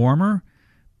getting warmer,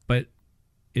 but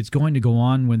it's going to go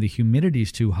on when the humidity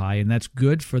is too high, and that's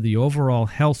good for the overall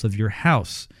health of your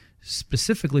house,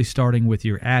 specifically starting with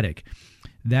your attic.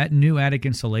 That new attic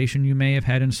insulation you may have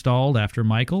had installed after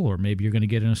Michael, or maybe you're going to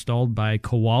get it installed by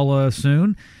Koala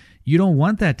soon, you don't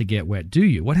want that to get wet, do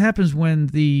you? What happens when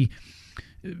the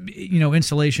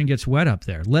insulation gets wet up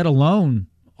there, let alone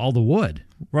all the wood?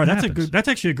 Right, that's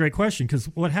actually a great question, because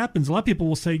what happens, a lot of people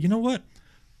will say, you know what,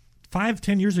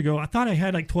 5-10 years ago, I thought I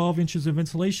had like 12 inches of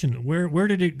insulation. Where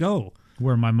did it go?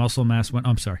 Where my muscle mass went.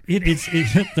 I'm sorry. The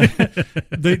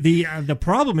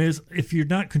problem is, if you're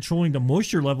not controlling the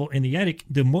moisture level in the attic,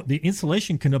 the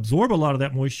insulation can absorb a lot of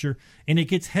that moisture, and it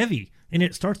gets heavy, and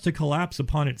it starts to collapse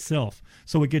upon itself.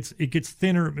 So it gets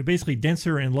thinner, basically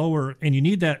denser and lower, and you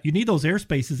need those air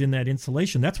spaces in that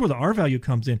insulation. That's where the R value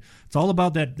comes in. It's all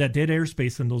about that dead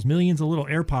airspace and those millions of little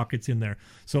air pockets in there.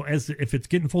 So if it's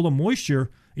getting full of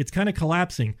moisture, it's kind of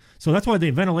collapsing. So that's why the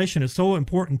ventilation is so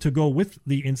important to go with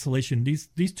the insulation.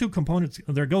 These two components,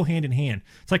 they go hand in hand.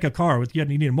 It's like a car. You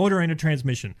need a motor and a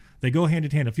transmission. They go hand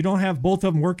in hand. If you don't have both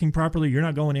of them working properly, you're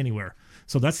not going anywhere.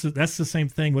 So that's the same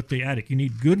thing with the attic. You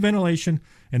need good ventilation,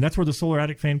 and that's where the solar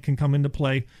attic fan can come into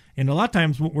play. And a lot of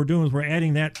times what we're doing is we're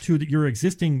adding that to your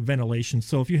existing ventilation.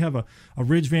 So if you have a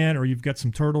ridge vent, or you've got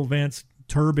some turtle vents,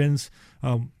 turbines,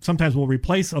 sometimes we'll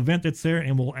replace a vent that's there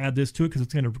and we'll add this to it, because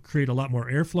it's going to create a lot more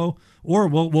airflow. Or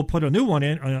we'll put a new one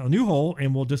in, a new hole,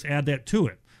 and we'll just add that to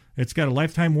it. It's got a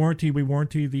lifetime warranty. We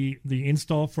warranty the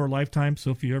install for a lifetime.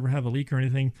 So if you ever have a leak or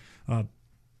anything,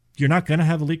 you're not going to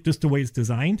have a leak just the way it's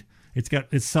designed.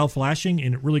 It's self-flashing,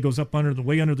 and it really goes up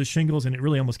way under the shingles, and it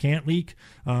really almost can't leak.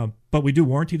 But we do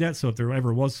warranty that, so if there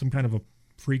ever was some kind of a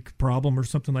freak problem or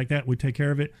something like that, we take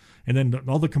care of it. And then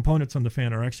all the components on the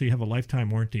fan actually have a lifetime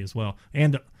warranty as well.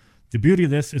 And the beauty of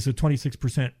this is a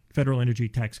 26% federal energy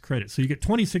tax credit. So you get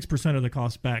 26% of the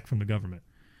cost back from the government.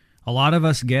 A lot of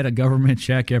us get a government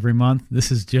check every month.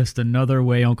 This is just another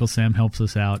way Uncle Sam helps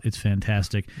us out. It's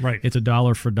fantastic. Right. It's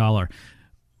 $1 for $1.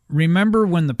 Remember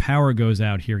when the power goes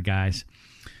out here, guys,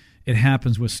 it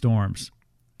happens with storms.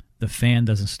 The fan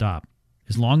doesn't stop.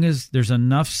 As long as there's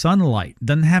enough sunlight,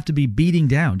 doesn't have to be beating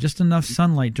down, just enough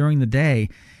sunlight during the day.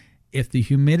 If the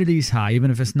humidity's high,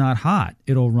 even if it's not hot,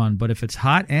 it'll run. But if it's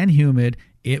hot and humid,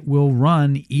 it will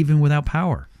run even without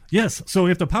power. Yes. So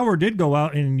if the power did go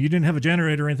out and you didn't have a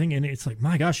generator or anything, and it's like,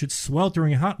 my gosh, it's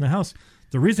sweltering hot in the house.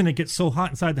 The reason it gets so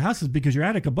hot inside the house is because your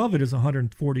attic above it is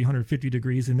 140, 150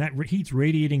 degrees, and that heat's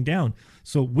radiating down.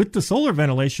 So with the solar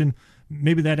ventilation,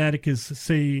 maybe that attic is,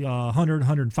 say, 100,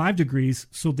 105 degrees.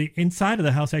 So the inside of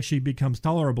the house actually becomes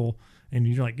tolerable, and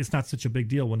you're like, it's not such a big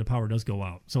deal when the power does go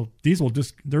out. So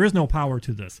there is no power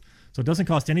to this. So it doesn't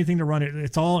cost anything to run it.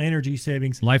 It's all energy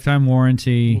savings. Lifetime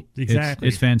warranty. Exactly.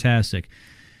 It's fantastic.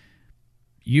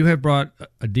 You have brought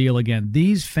a deal again.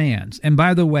 These fans, and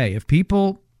by the way, if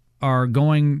people are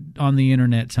going on the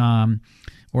internet, Tom,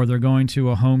 or they're going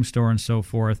to a home store and so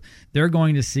forth, they're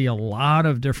going to see a lot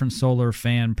of different solar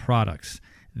fan products.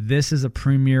 This is a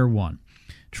premier one.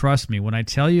 Trust me, when I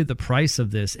tell you the price of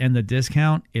this and the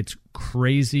discount, it's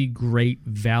crazy great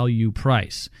value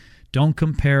price. Don't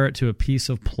compare it to a piece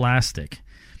of plastic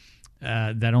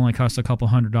that only costs a couple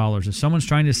 $100. If someone's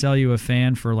trying to sell you a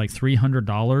fan for like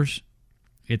 $300,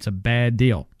 it's a bad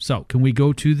deal. So can we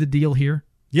go to the deal here?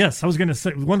 Yes, I was going to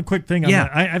say one quick thing. Yeah.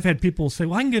 I've had people say,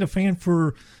 well, I can get a fan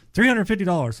for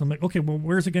 $350. I'm like, okay, well,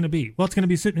 where's it going to be? Well, it's going to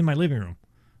be sitting in my living room.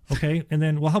 Okay, and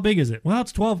then, well, how big is it? Well,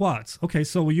 it's 12 watts. Okay,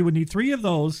 so you would need 3 of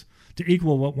those to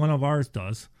equal what one of ours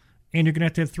does, and you're going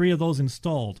to have 3 of those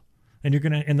installed, and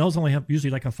those only have usually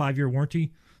like a 5-year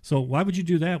warranty. So why would you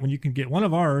do that when you can get one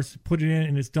of ours, put it in,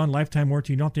 and it's done lifetime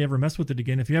warranty? You don't have to ever mess with it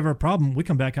again. If you have a problem, we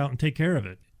come back out and take care of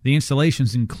it. The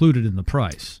installation's included in the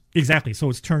price. Exactly. So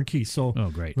it's turnkey. So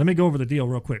great. Let me go over the deal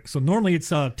real quick. So normally it's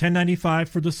 $10.95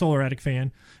 for the Solar Attic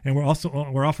fan, and we're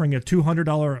offering a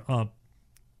 $200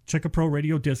 Checka Pro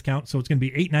radio discount. So it's going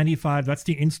to be $8.95. That's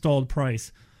the installed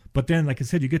price. But then, like I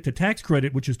said, you get the tax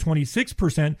credit, which is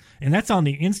 26%, and that's on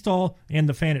the install and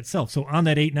the fan itself. So on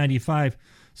that $8.95,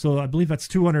 so I believe that's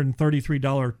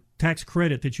 $233 tax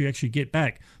credit that you actually get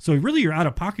back. So really your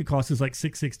out-of-pocket cost is like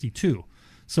 $662.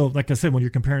 So like I said, when you're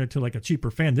comparing it to like a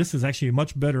cheaper fan, this is actually a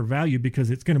much better value because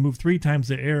it's going to move 3 times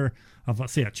the air of,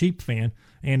 let's say, a cheap fan,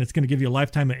 and it's going to give you a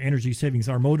lifetime of energy savings.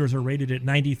 Our motors are rated at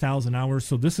 90,000 hours,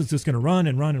 so this is just going to run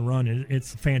and run and run.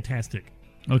 It's fantastic.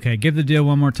 Okay, give the deal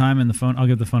one more time in the phone. I'll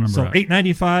give the phone number. So out.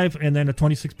 $8.95 and then a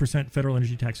 26% federal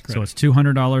energy tax credit. So it's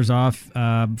 $200 off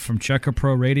from Checka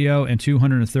Pro Radio and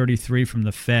 $233 from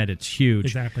the Fed. It's huge.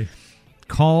 Exactly.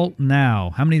 Call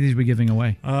now. How many of these are we giving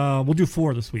away? We'll do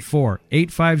 4 this week. 4.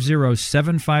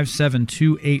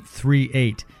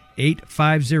 850-757-2838.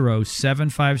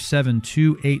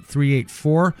 850-757-2838.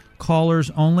 4 callers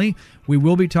only. We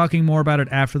will be talking more about it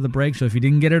after the break, so if you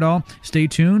didn't get it all, stay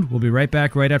tuned. We'll be right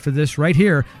back right after this, right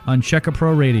here on Checka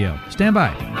Pro Radio. Stand by.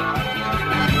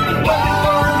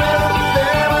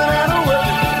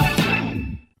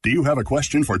 Do you have a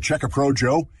question for Checka Pro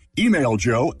Joe? Email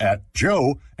Joe at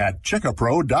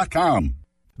checkapro.com.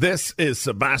 This is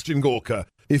Sebastian Gorka.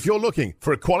 If you're looking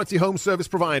for a quality home service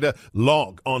provider,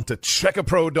 log on to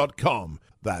checkapro.com.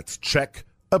 That's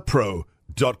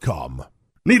checkapro.com.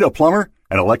 Need a plumber?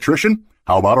 An electrician?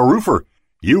 How about a roofer?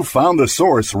 You found the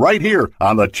source right here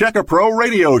on the Checka Pro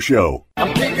Radio Show.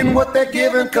 I'm taking what they're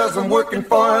giving because I'm working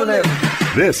for a living.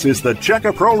 This is the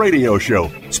Checka Pro Radio Show,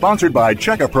 sponsored by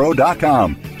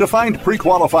checkapro.com. To find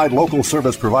pre-qualified local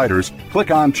service providers,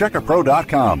 click on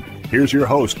checkapro.com. Here's your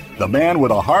host, the man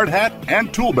with a hard hat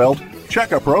and tool belt,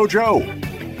 Checka Pro Joe.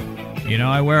 You know,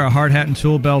 I wear a hard hat and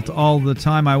tool belt all the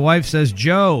time. My wife says,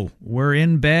 Joe, we're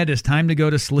in bed. It's time to go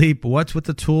to sleep. What's with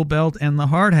the tool belt and the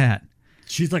hard hat?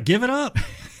 She's like, give it up.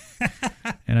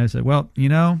 And I said, well, you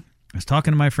know, I was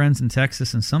talking to my friends in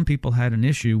Texas, and some people had an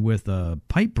issue with a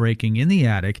pipe breaking in the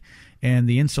attic and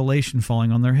the insulation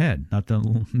falling on their head, not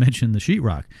to mention the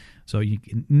sheetrock. So you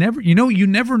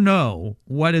never know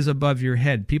what is above your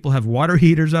head. People have water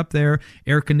heaters up there,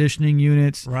 air conditioning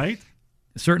units. Right.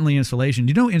 Certainly insulation.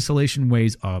 You know insulation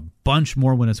weighs a bunch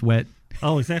more when it's wet.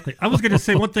 Oh, exactly. I was going to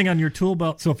say one thing on your tool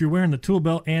belt. So if you're wearing the tool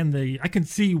belt and I can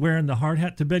see you wearing the hard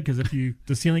hat to bed because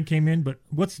the ceiling came in, but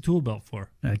what's the tool belt for?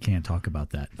 I can't talk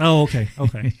about that. Oh, okay. All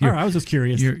right. I was just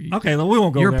curious. Okay, well, we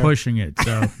won't go there. You're pushing it.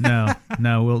 So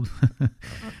no, we'll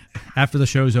after the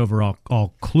show's over,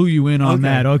 I'll clue you in on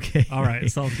that. Okay. All right.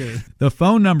 Sounds good. The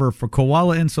phone number for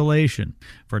Koala Insulation,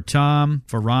 for Tom,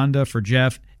 for Rhonda, for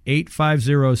Jeff,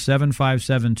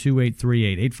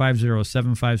 850-757-2838.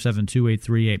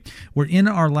 850-757-2838. We're in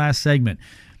our last segment.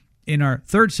 In our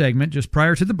third segment, just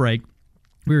prior to the break,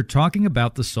 we were talking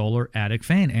about the Solar Attic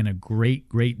fan and a great,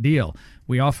 great deal.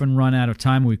 We often run out of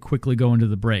time. We quickly go into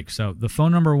the break. So the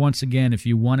phone number, once again, if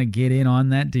you want to get in on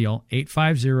that deal,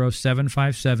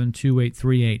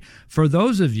 850-757-2838. For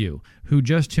those of you who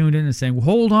just tuned in and saying, well,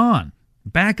 hold on,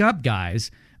 back up,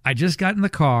 guys. I just got in the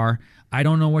car. I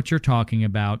don't know what you're talking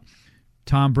about.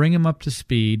 Tom, bring him up to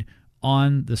speed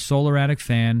on the Solar Attic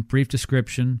fan, brief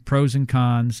description, pros and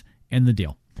cons, and the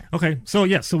deal. Okay, so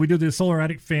we do the Solar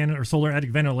Attic fan or Solar Attic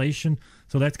ventilation.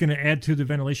 So that's going to add to the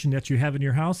ventilation that you have in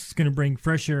your house. It's going to bring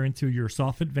fresh air into your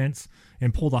soffit vents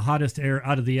and pull the hottest air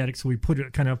out of the attic. So we put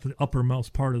it kind of up the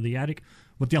uppermost part of the attic.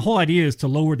 But the whole idea is to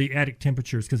lower the attic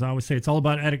temperatures, because I always say it's all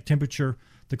about attic temperature.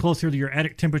 The closer your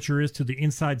attic temperature is to the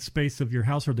inside space of your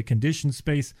house or the conditioned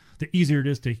space, the easier it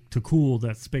is to cool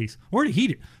that space or to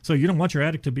heat it. So you don't want your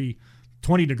attic to be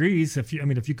 20 degrees. If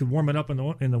you could warm it up in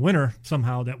the winter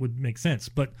somehow, that would make sense.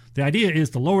 But the idea is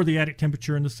to lower the attic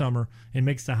temperature in the summer and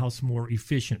makes the house more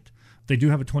efficient. They do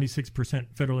have a 26%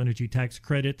 federal energy tax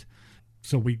credit.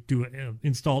 So we do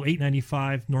install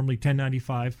 $895, normally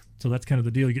 $1095. So that's kind of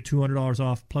the deal. You get $200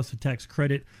 off plus a tax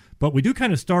credit. But we do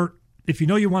kind of start. If you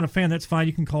know you want a fan, that's fine.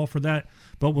 You can call for that.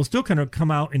 But we'll still kind of come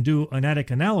out and do an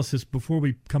attic analysis before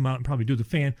we come out and probably do the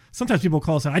fan. Sometimes people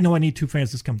call and say, I know I need 2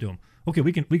 fans. Just come do them. Okay,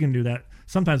 we can do that.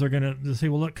 Sometimes they're going to say,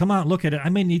 well, look, come out and look at it. I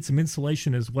may need some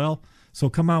insulation as well. So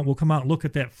we'll come out and look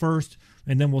at that first,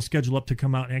 and then we'll schedule up to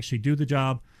come out and actually do the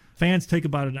job. Fans take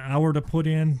about an hour to put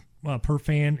in per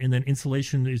fan, and then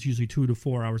insulation is usually 2 to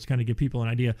 4 hours, kind of give people an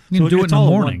idea. You can do it in the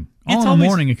morning. All in the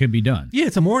morning it could be done. Yeah,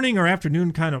 it's a morning or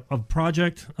afternoon kind of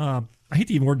project. I hate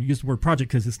to even use the word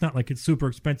project because it's not like it's super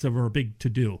expensive or a big to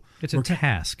do. It's a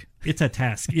task. It's a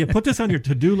task. Yeah, put this on your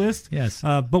to do list. Yes.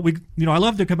 But I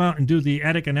love to come out and do the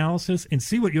attic analysis and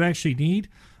see what you actually need.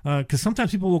 Because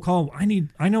sometimes people will call, I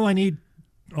know I need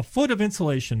a foot of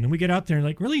insulation, and we get out there and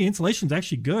like, really, insulation's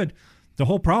actually good. The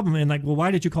whole problem, and like, well,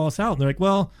 why did you call us out? And they're like,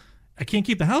 well, I can't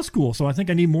keep the house cool, so I think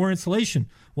I need more insulation.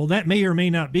 Well, that may or may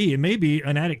not be. It may be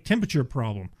an attic temperature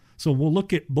problem. So we'll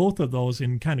look at both of those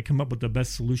and kind of come up with the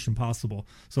best solution possible.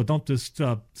 So don't just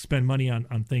spend money on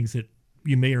things that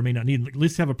you may or may not need. At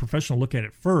least have a professional look at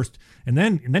it first, and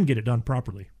then get it done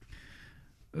properly.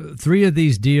 3 of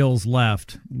these deals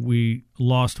left. We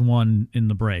lost one in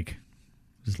the break.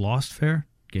 Is lost fair?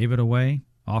 Gave it away?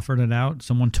 Offered it out?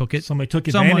 Someone took it? Somebody took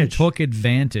advantage. Someone took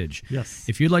advantage. Yes.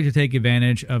 If you'd like to take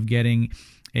advantage of getting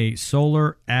a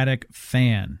solar attic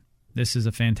fan, this is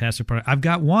a fantastic product. I've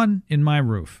got one in my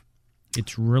roof.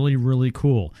 It's really, really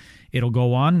cool. It'll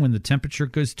go on when the temperature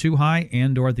goes too high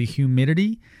and or the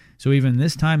humidity. So even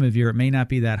this time of year, it may not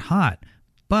be that hot.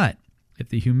 But if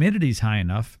the humidity's high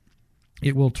enough,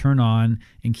 it will turn on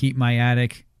and keep my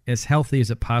attic as healthy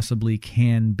as it possibly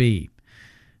can be.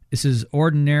 This is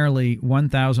ordinarily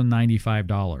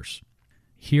 $1,095.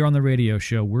 Here on the radio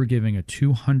show, we're giving a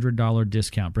 $200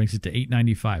 discount. Brings it to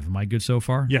 $895. Am I good so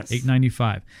far? Yes.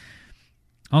 $895.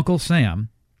 Uncle Sam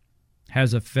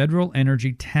has a federal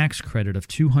energy tax credit of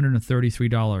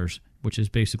 $233, which is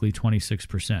basically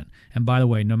 26%. And by the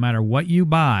way, no matter what you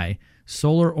buy,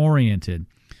 solar-oriented,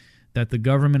 that the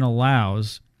government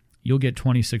allows, you'll get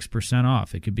 26%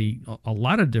 off. It could be a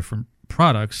lot of different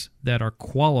products that are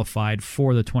qualified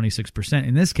for the 26%.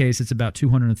 In this case, it's about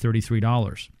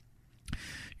 $233.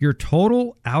 Your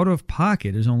total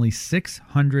out-of-pocket is only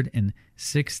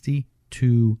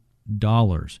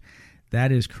 $662.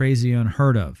 That is crazy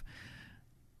unheard of.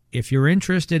 If you're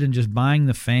interested in just buying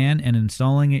the fan and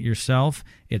installing it yourself,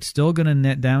 it's still going to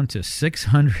net down to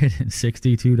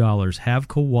 $662. Have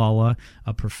Koala,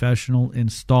 a professional,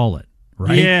 install it,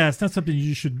 right? Yeah, it's not something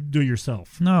you should do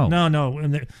yourself. No.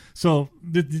 And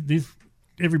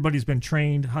everybody's been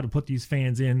trained how to put these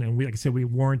fans in, and like I said, we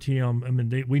warranty them. I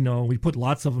mean, we know. We put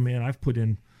lots of them in. I've put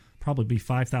in probably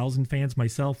 5,000 fans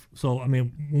myself. So, I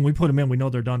mean, when we put them in, we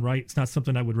know they're done right. It's not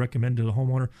something I would recommend to the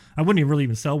homeowner. I wouldn't really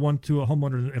even sell one to a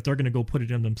homeowner if they're going to go put it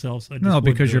in themselves. No,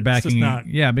 because you're backing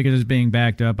it. Because it's being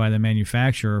backed up by the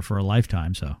manufacturer for a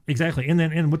lifetime. So exactly.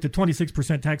 And with the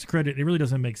 26% tax credit, it really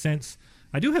doesn't make sense.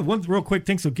 I do have one real quick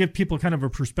thing, so give people kind of a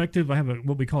perspective. I have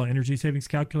what we call an energy savings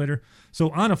calculator. So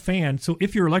on a fan, so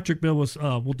if your electric bill was,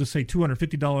 we'll just say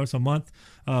 $250 a month,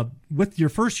 with your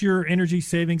first year energy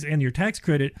savings and your tax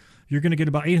credit, you're going to get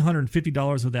about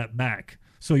 $850 of that back.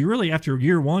 So you're really, after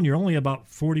year one, you're only about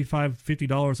 $45,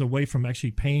 $50 away from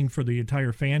actually paying for the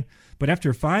entire fan. But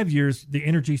after 5 years, the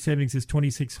energy savings is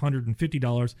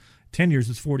 $2,650. 10 years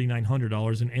is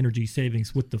 $4,900 in energy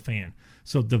savings with the fan.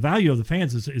 So the value of the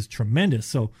fans is tremendous.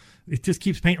 So it just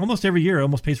keeps paying almost every year. It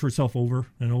almost pays for itself over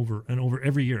and over and over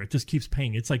every year. It just keeps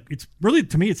paying. It's really,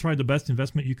 to me, it's probably the best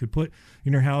investment you could put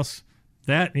in your house.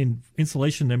 That and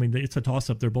insulation, I mean, it's a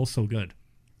toss-up. They're both so good.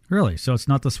 Really? So it's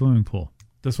not the swimming pool?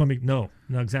 The swimming, no,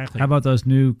 exactly. How about those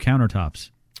new countertops?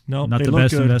 No, not the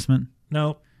best investment.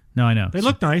 No, I know they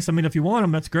look nice. I mean, if you want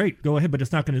them, that's great. Go ahead, but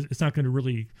it's not going to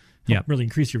really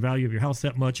increase your value of your house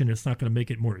that much, and it's not going to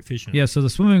make it more efficient. Yeah. So the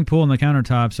swimming pool and the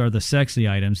countertops are the sexy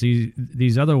items.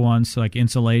 These other ones, like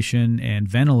insulation and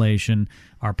ventilation,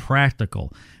 are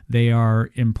practical. They are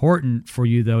important for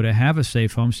you, though, to have a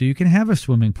safe home so you can have a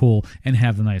swimming pool and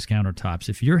have the nice countertops.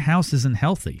 If your house isn't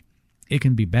healthy, it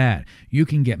can be bad. You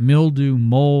can get mildew,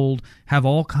 mold, have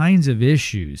all kinds of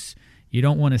issues. You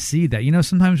don't want to see that. You know,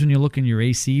 sometimes when you look in your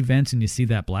AC vents and you see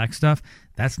that black stuff,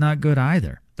 that's not good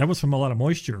either. That was from a lot of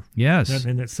moisture. Yes.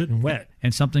 And it's sitting wet.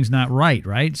 And something's not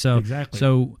right? So, exactly.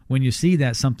 So when you see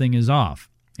that, something is off.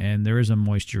 And there is a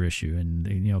moisture issue, and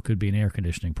it could be an air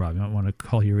conditioning problem. You might want to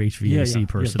call your HVAC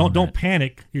person. Yeah. Don't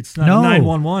panic. It's not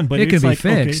 911, but it it's can like, be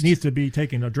fixed. Okay, it needs to be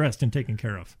addressed and taken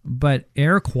care of. But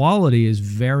air quality is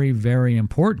very, very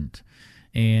important.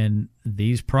 And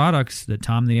these products that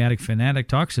Tom the Attic Fanatic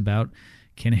talks about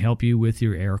can help you with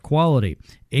your air quality.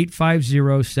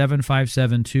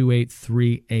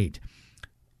 850-757-2838.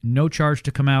 No charge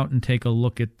to come out and take a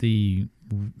look at the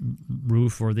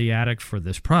roof or the attic for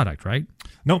this product, right?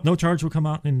 No charge. We'll come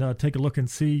out and take a look and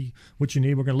see what you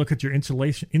need. We're going to look at your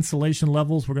insulation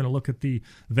levels. We're going to look at the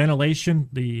ventilation,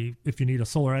 if you need a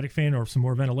solar attic fan or some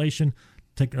more ventilation,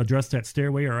 address that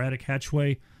stairway or attic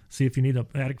hatchway, see if you need an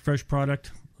attic fresh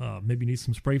product, maybe you need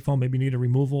some spray foam, maybe you need a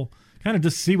removal, kind of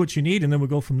just see what you need, and then we'll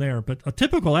go from there. But a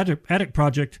typical attic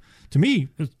project, to me,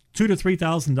 $2,000 to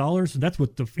 $3,000. And that's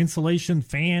with the insulation,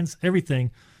 fans,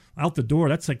 everything out the door.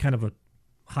 That's like kind of a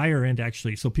higher end,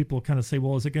 actually. So people kind of say,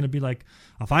 well, is it going to be like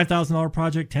a $5,000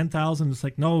 project, $10,000? It's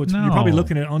like, no, you're probably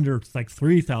looking at under like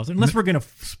 $3,000, unless we're going to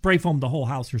spray foam the whole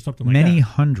house or something like that. Many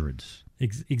hundreds.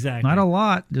 Exactly. Not a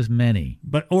lot, just many.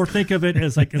 But or think of it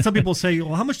as like, and some people say,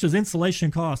 well, how much does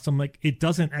insulation cost? I'm like, it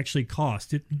doesn't actually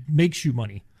cost. It makes you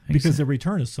money because the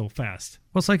return is so fast.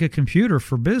 Well, it's like a computer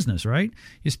for business, right?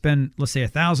 You spend, let's say,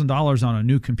 $1,000 on a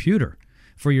new computer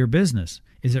for your business.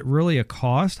 Is it really a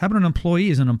cost? How about an employee?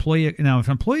 Is an employee now? If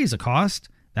an employee is a cost,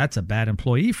 that's a bad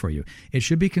employee for you. It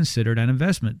should be considered an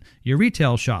investment. Your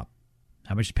retail shop,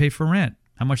 how much you pay for rent?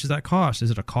 How much does that cost? Is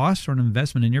it a cost or an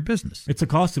investment in your business? It's a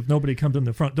cost if nobody comes in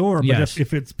the front door. But yes.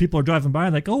 if it's people are driving by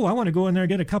like, oh, I want to go in there and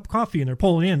get a cup of coffee, and they're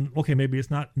pulling in, okay, maybe it's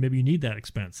not. Maybe you need that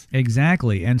expense.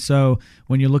 Exactly. And so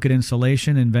when you look at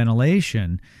insulation and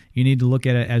ventilation, you need to look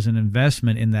at it as an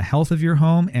investment in the health of your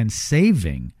home and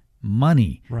saving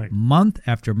money month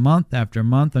after month after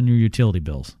month on your utility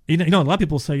bills. You know, a lot of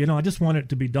people say, I just want it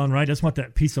to be done right. I just want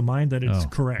that peace of mind that it's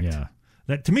correct. Yeah.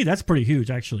 That to me, that's pretty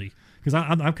huge, actually. Because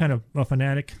I'm kind of a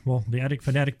fanatic, the attic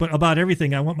fanatic, but about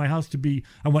everything. I want my house to be,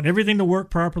 I want everything to work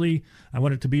properly. I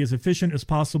want it to be as efficient as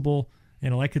possible.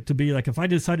 And I like it to be like if I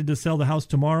decided to sell the house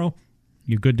tomorrow,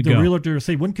 you're good to go. The realtor will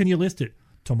say, when can you list it?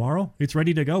 Tomorrow? It's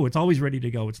ready to go. It's always ready to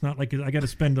go. It's not like I got to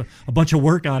spend a bunch of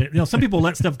work on it. Some people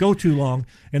let stuff go too long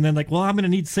and then like, well, I'm going to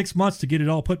need 6 months to get it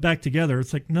all put back together.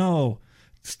 It's like, no.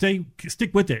 Stick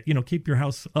with it. Keep your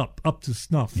house up to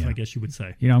snuff, I guess you would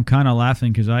say. I'm kind of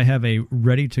laughing because I have a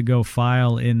ready-to-go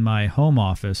file in my home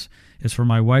office. It's for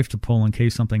my wife to pull in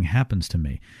case something happens to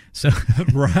me. So,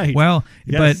 right. Well,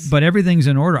 yes. but everything's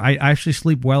in order. I actually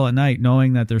sleep well at night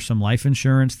knowing that there's some life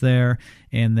insurance there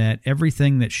and that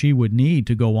everything that she would need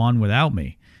to go on without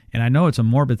me. And I know it's a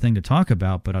morbid thing to talk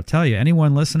about, but I'll tell you,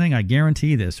 anyone listening, I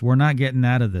guarantee this, we're not getting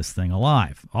out of this thing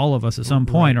alive. All of us at some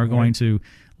point are going to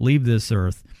leave this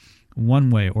earth one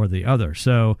way or the other.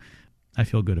 So I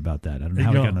feel good about that. I don't know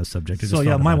how we got on the subject. So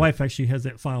yeah, my wife actually has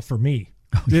that file for me.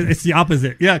 Oh, yeah. It's the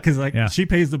opposite. Yeah, because she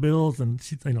pays the bills and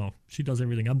she does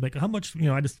everything. I'm like, how much?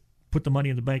 I just put the money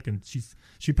in the bank and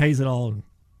she pays it all, and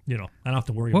I don't have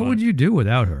to worry about it. What would you do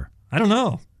without her? I don't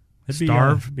know.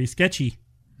 Starve? Be sketchy.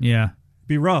 Yeah.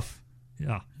 Be rough.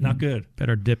 Yeah, not good.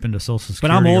 Better dip into Social Security.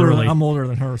 But I'm older early.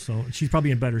 than her, so she's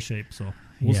probably in better shape. So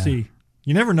we'll see.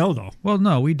 You never know, though. Well,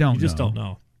 no, we don't. You just don't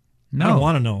know. No, I don't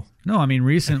want to know. No, I mean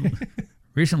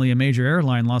recently a major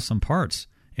airline lost some parts,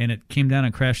 and it came down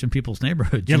and crashed in people's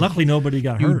neighborhoods. Yeah, luckily nobody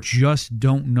got hurt. You just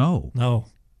don't know. No,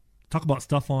 talk about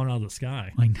stuff falling out of the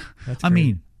sky. I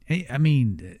mean,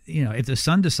 if the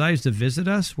sun decides to visit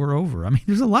us, we're over. I mean,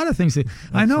 there's a lot of things that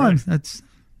I know. Right.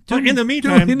 But in the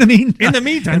meantime,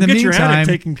 get your attic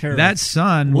taken care of. That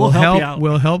sun will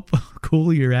help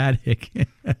cool your attic.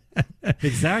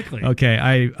 Exactly. Okay,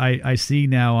 I see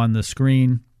now on the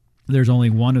screen there's only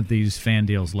one of these fan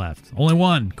deals left. Only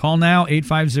one. Call now,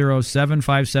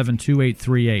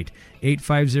 850-757-2838.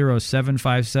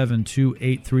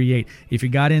 850-757-2838. If you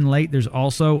got in late, there's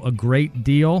also a great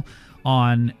deal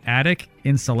on attic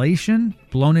insulation,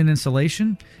 blown-in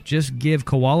insulation. Just give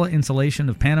Koala Insulation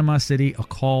of Panama City a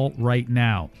call right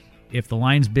now. If the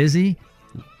line's busy,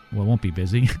 well, it won't be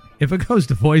busy. If it goes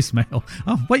to voicemail,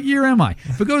 what year am I?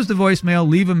 If it goes to voicemail,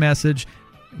 leave a message.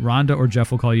 Rhonda or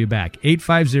Jeff will call you back.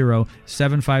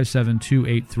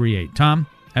 850-757-2838. Tom,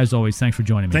 as always, thanks for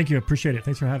joining me. Thank you. Appreciate it.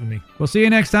 Thanks for having me. We'll see you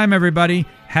next time, everybody.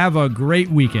 Have a great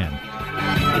weekend.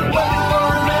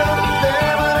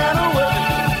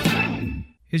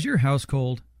 Is your house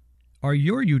cold? Are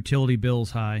your utility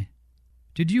bills high?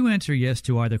 Did you answer yes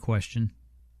to either question?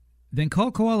 Then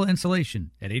call Koala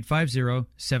Insulation at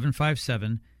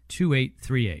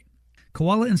 850-757-2838.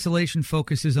 Koala Insulation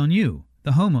focuses on you,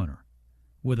 the homeowner.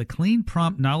 With a clean,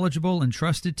 prompt, knowledgeable, and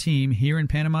trusted team here in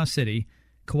Panama City,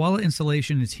 Koala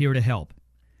Insulation is here to help.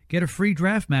 Get a free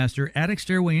DraftMaster Attic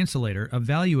Stairway Insulator, a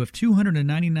value of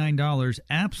 $299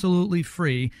 absolutely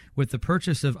free with the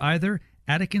purchase of either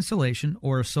attic insulation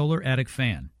or a solar attic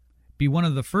fan. Be one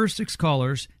of the first 6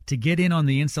 callers to get in on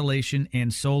the insulation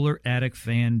and solar attic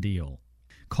fan deal.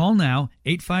 Call now,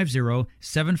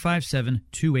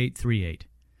 850-757-2838.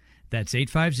 That's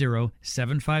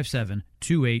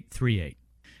 850-757-2838.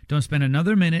 Don't spend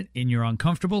another minute in your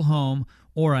uncomfortable home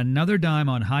or another dime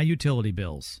on high utility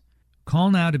bills.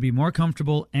 Call now to be more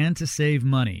comfortable and to save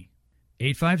money.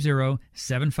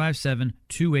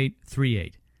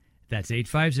 850-757-2838. That's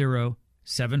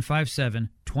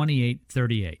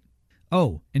 850-757-2838.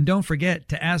 Oh, and don't forget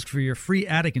to ask for your free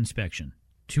attic inspection.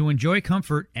 To enjoy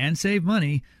comfort and save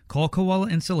money, call Koala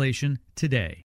Insulation today.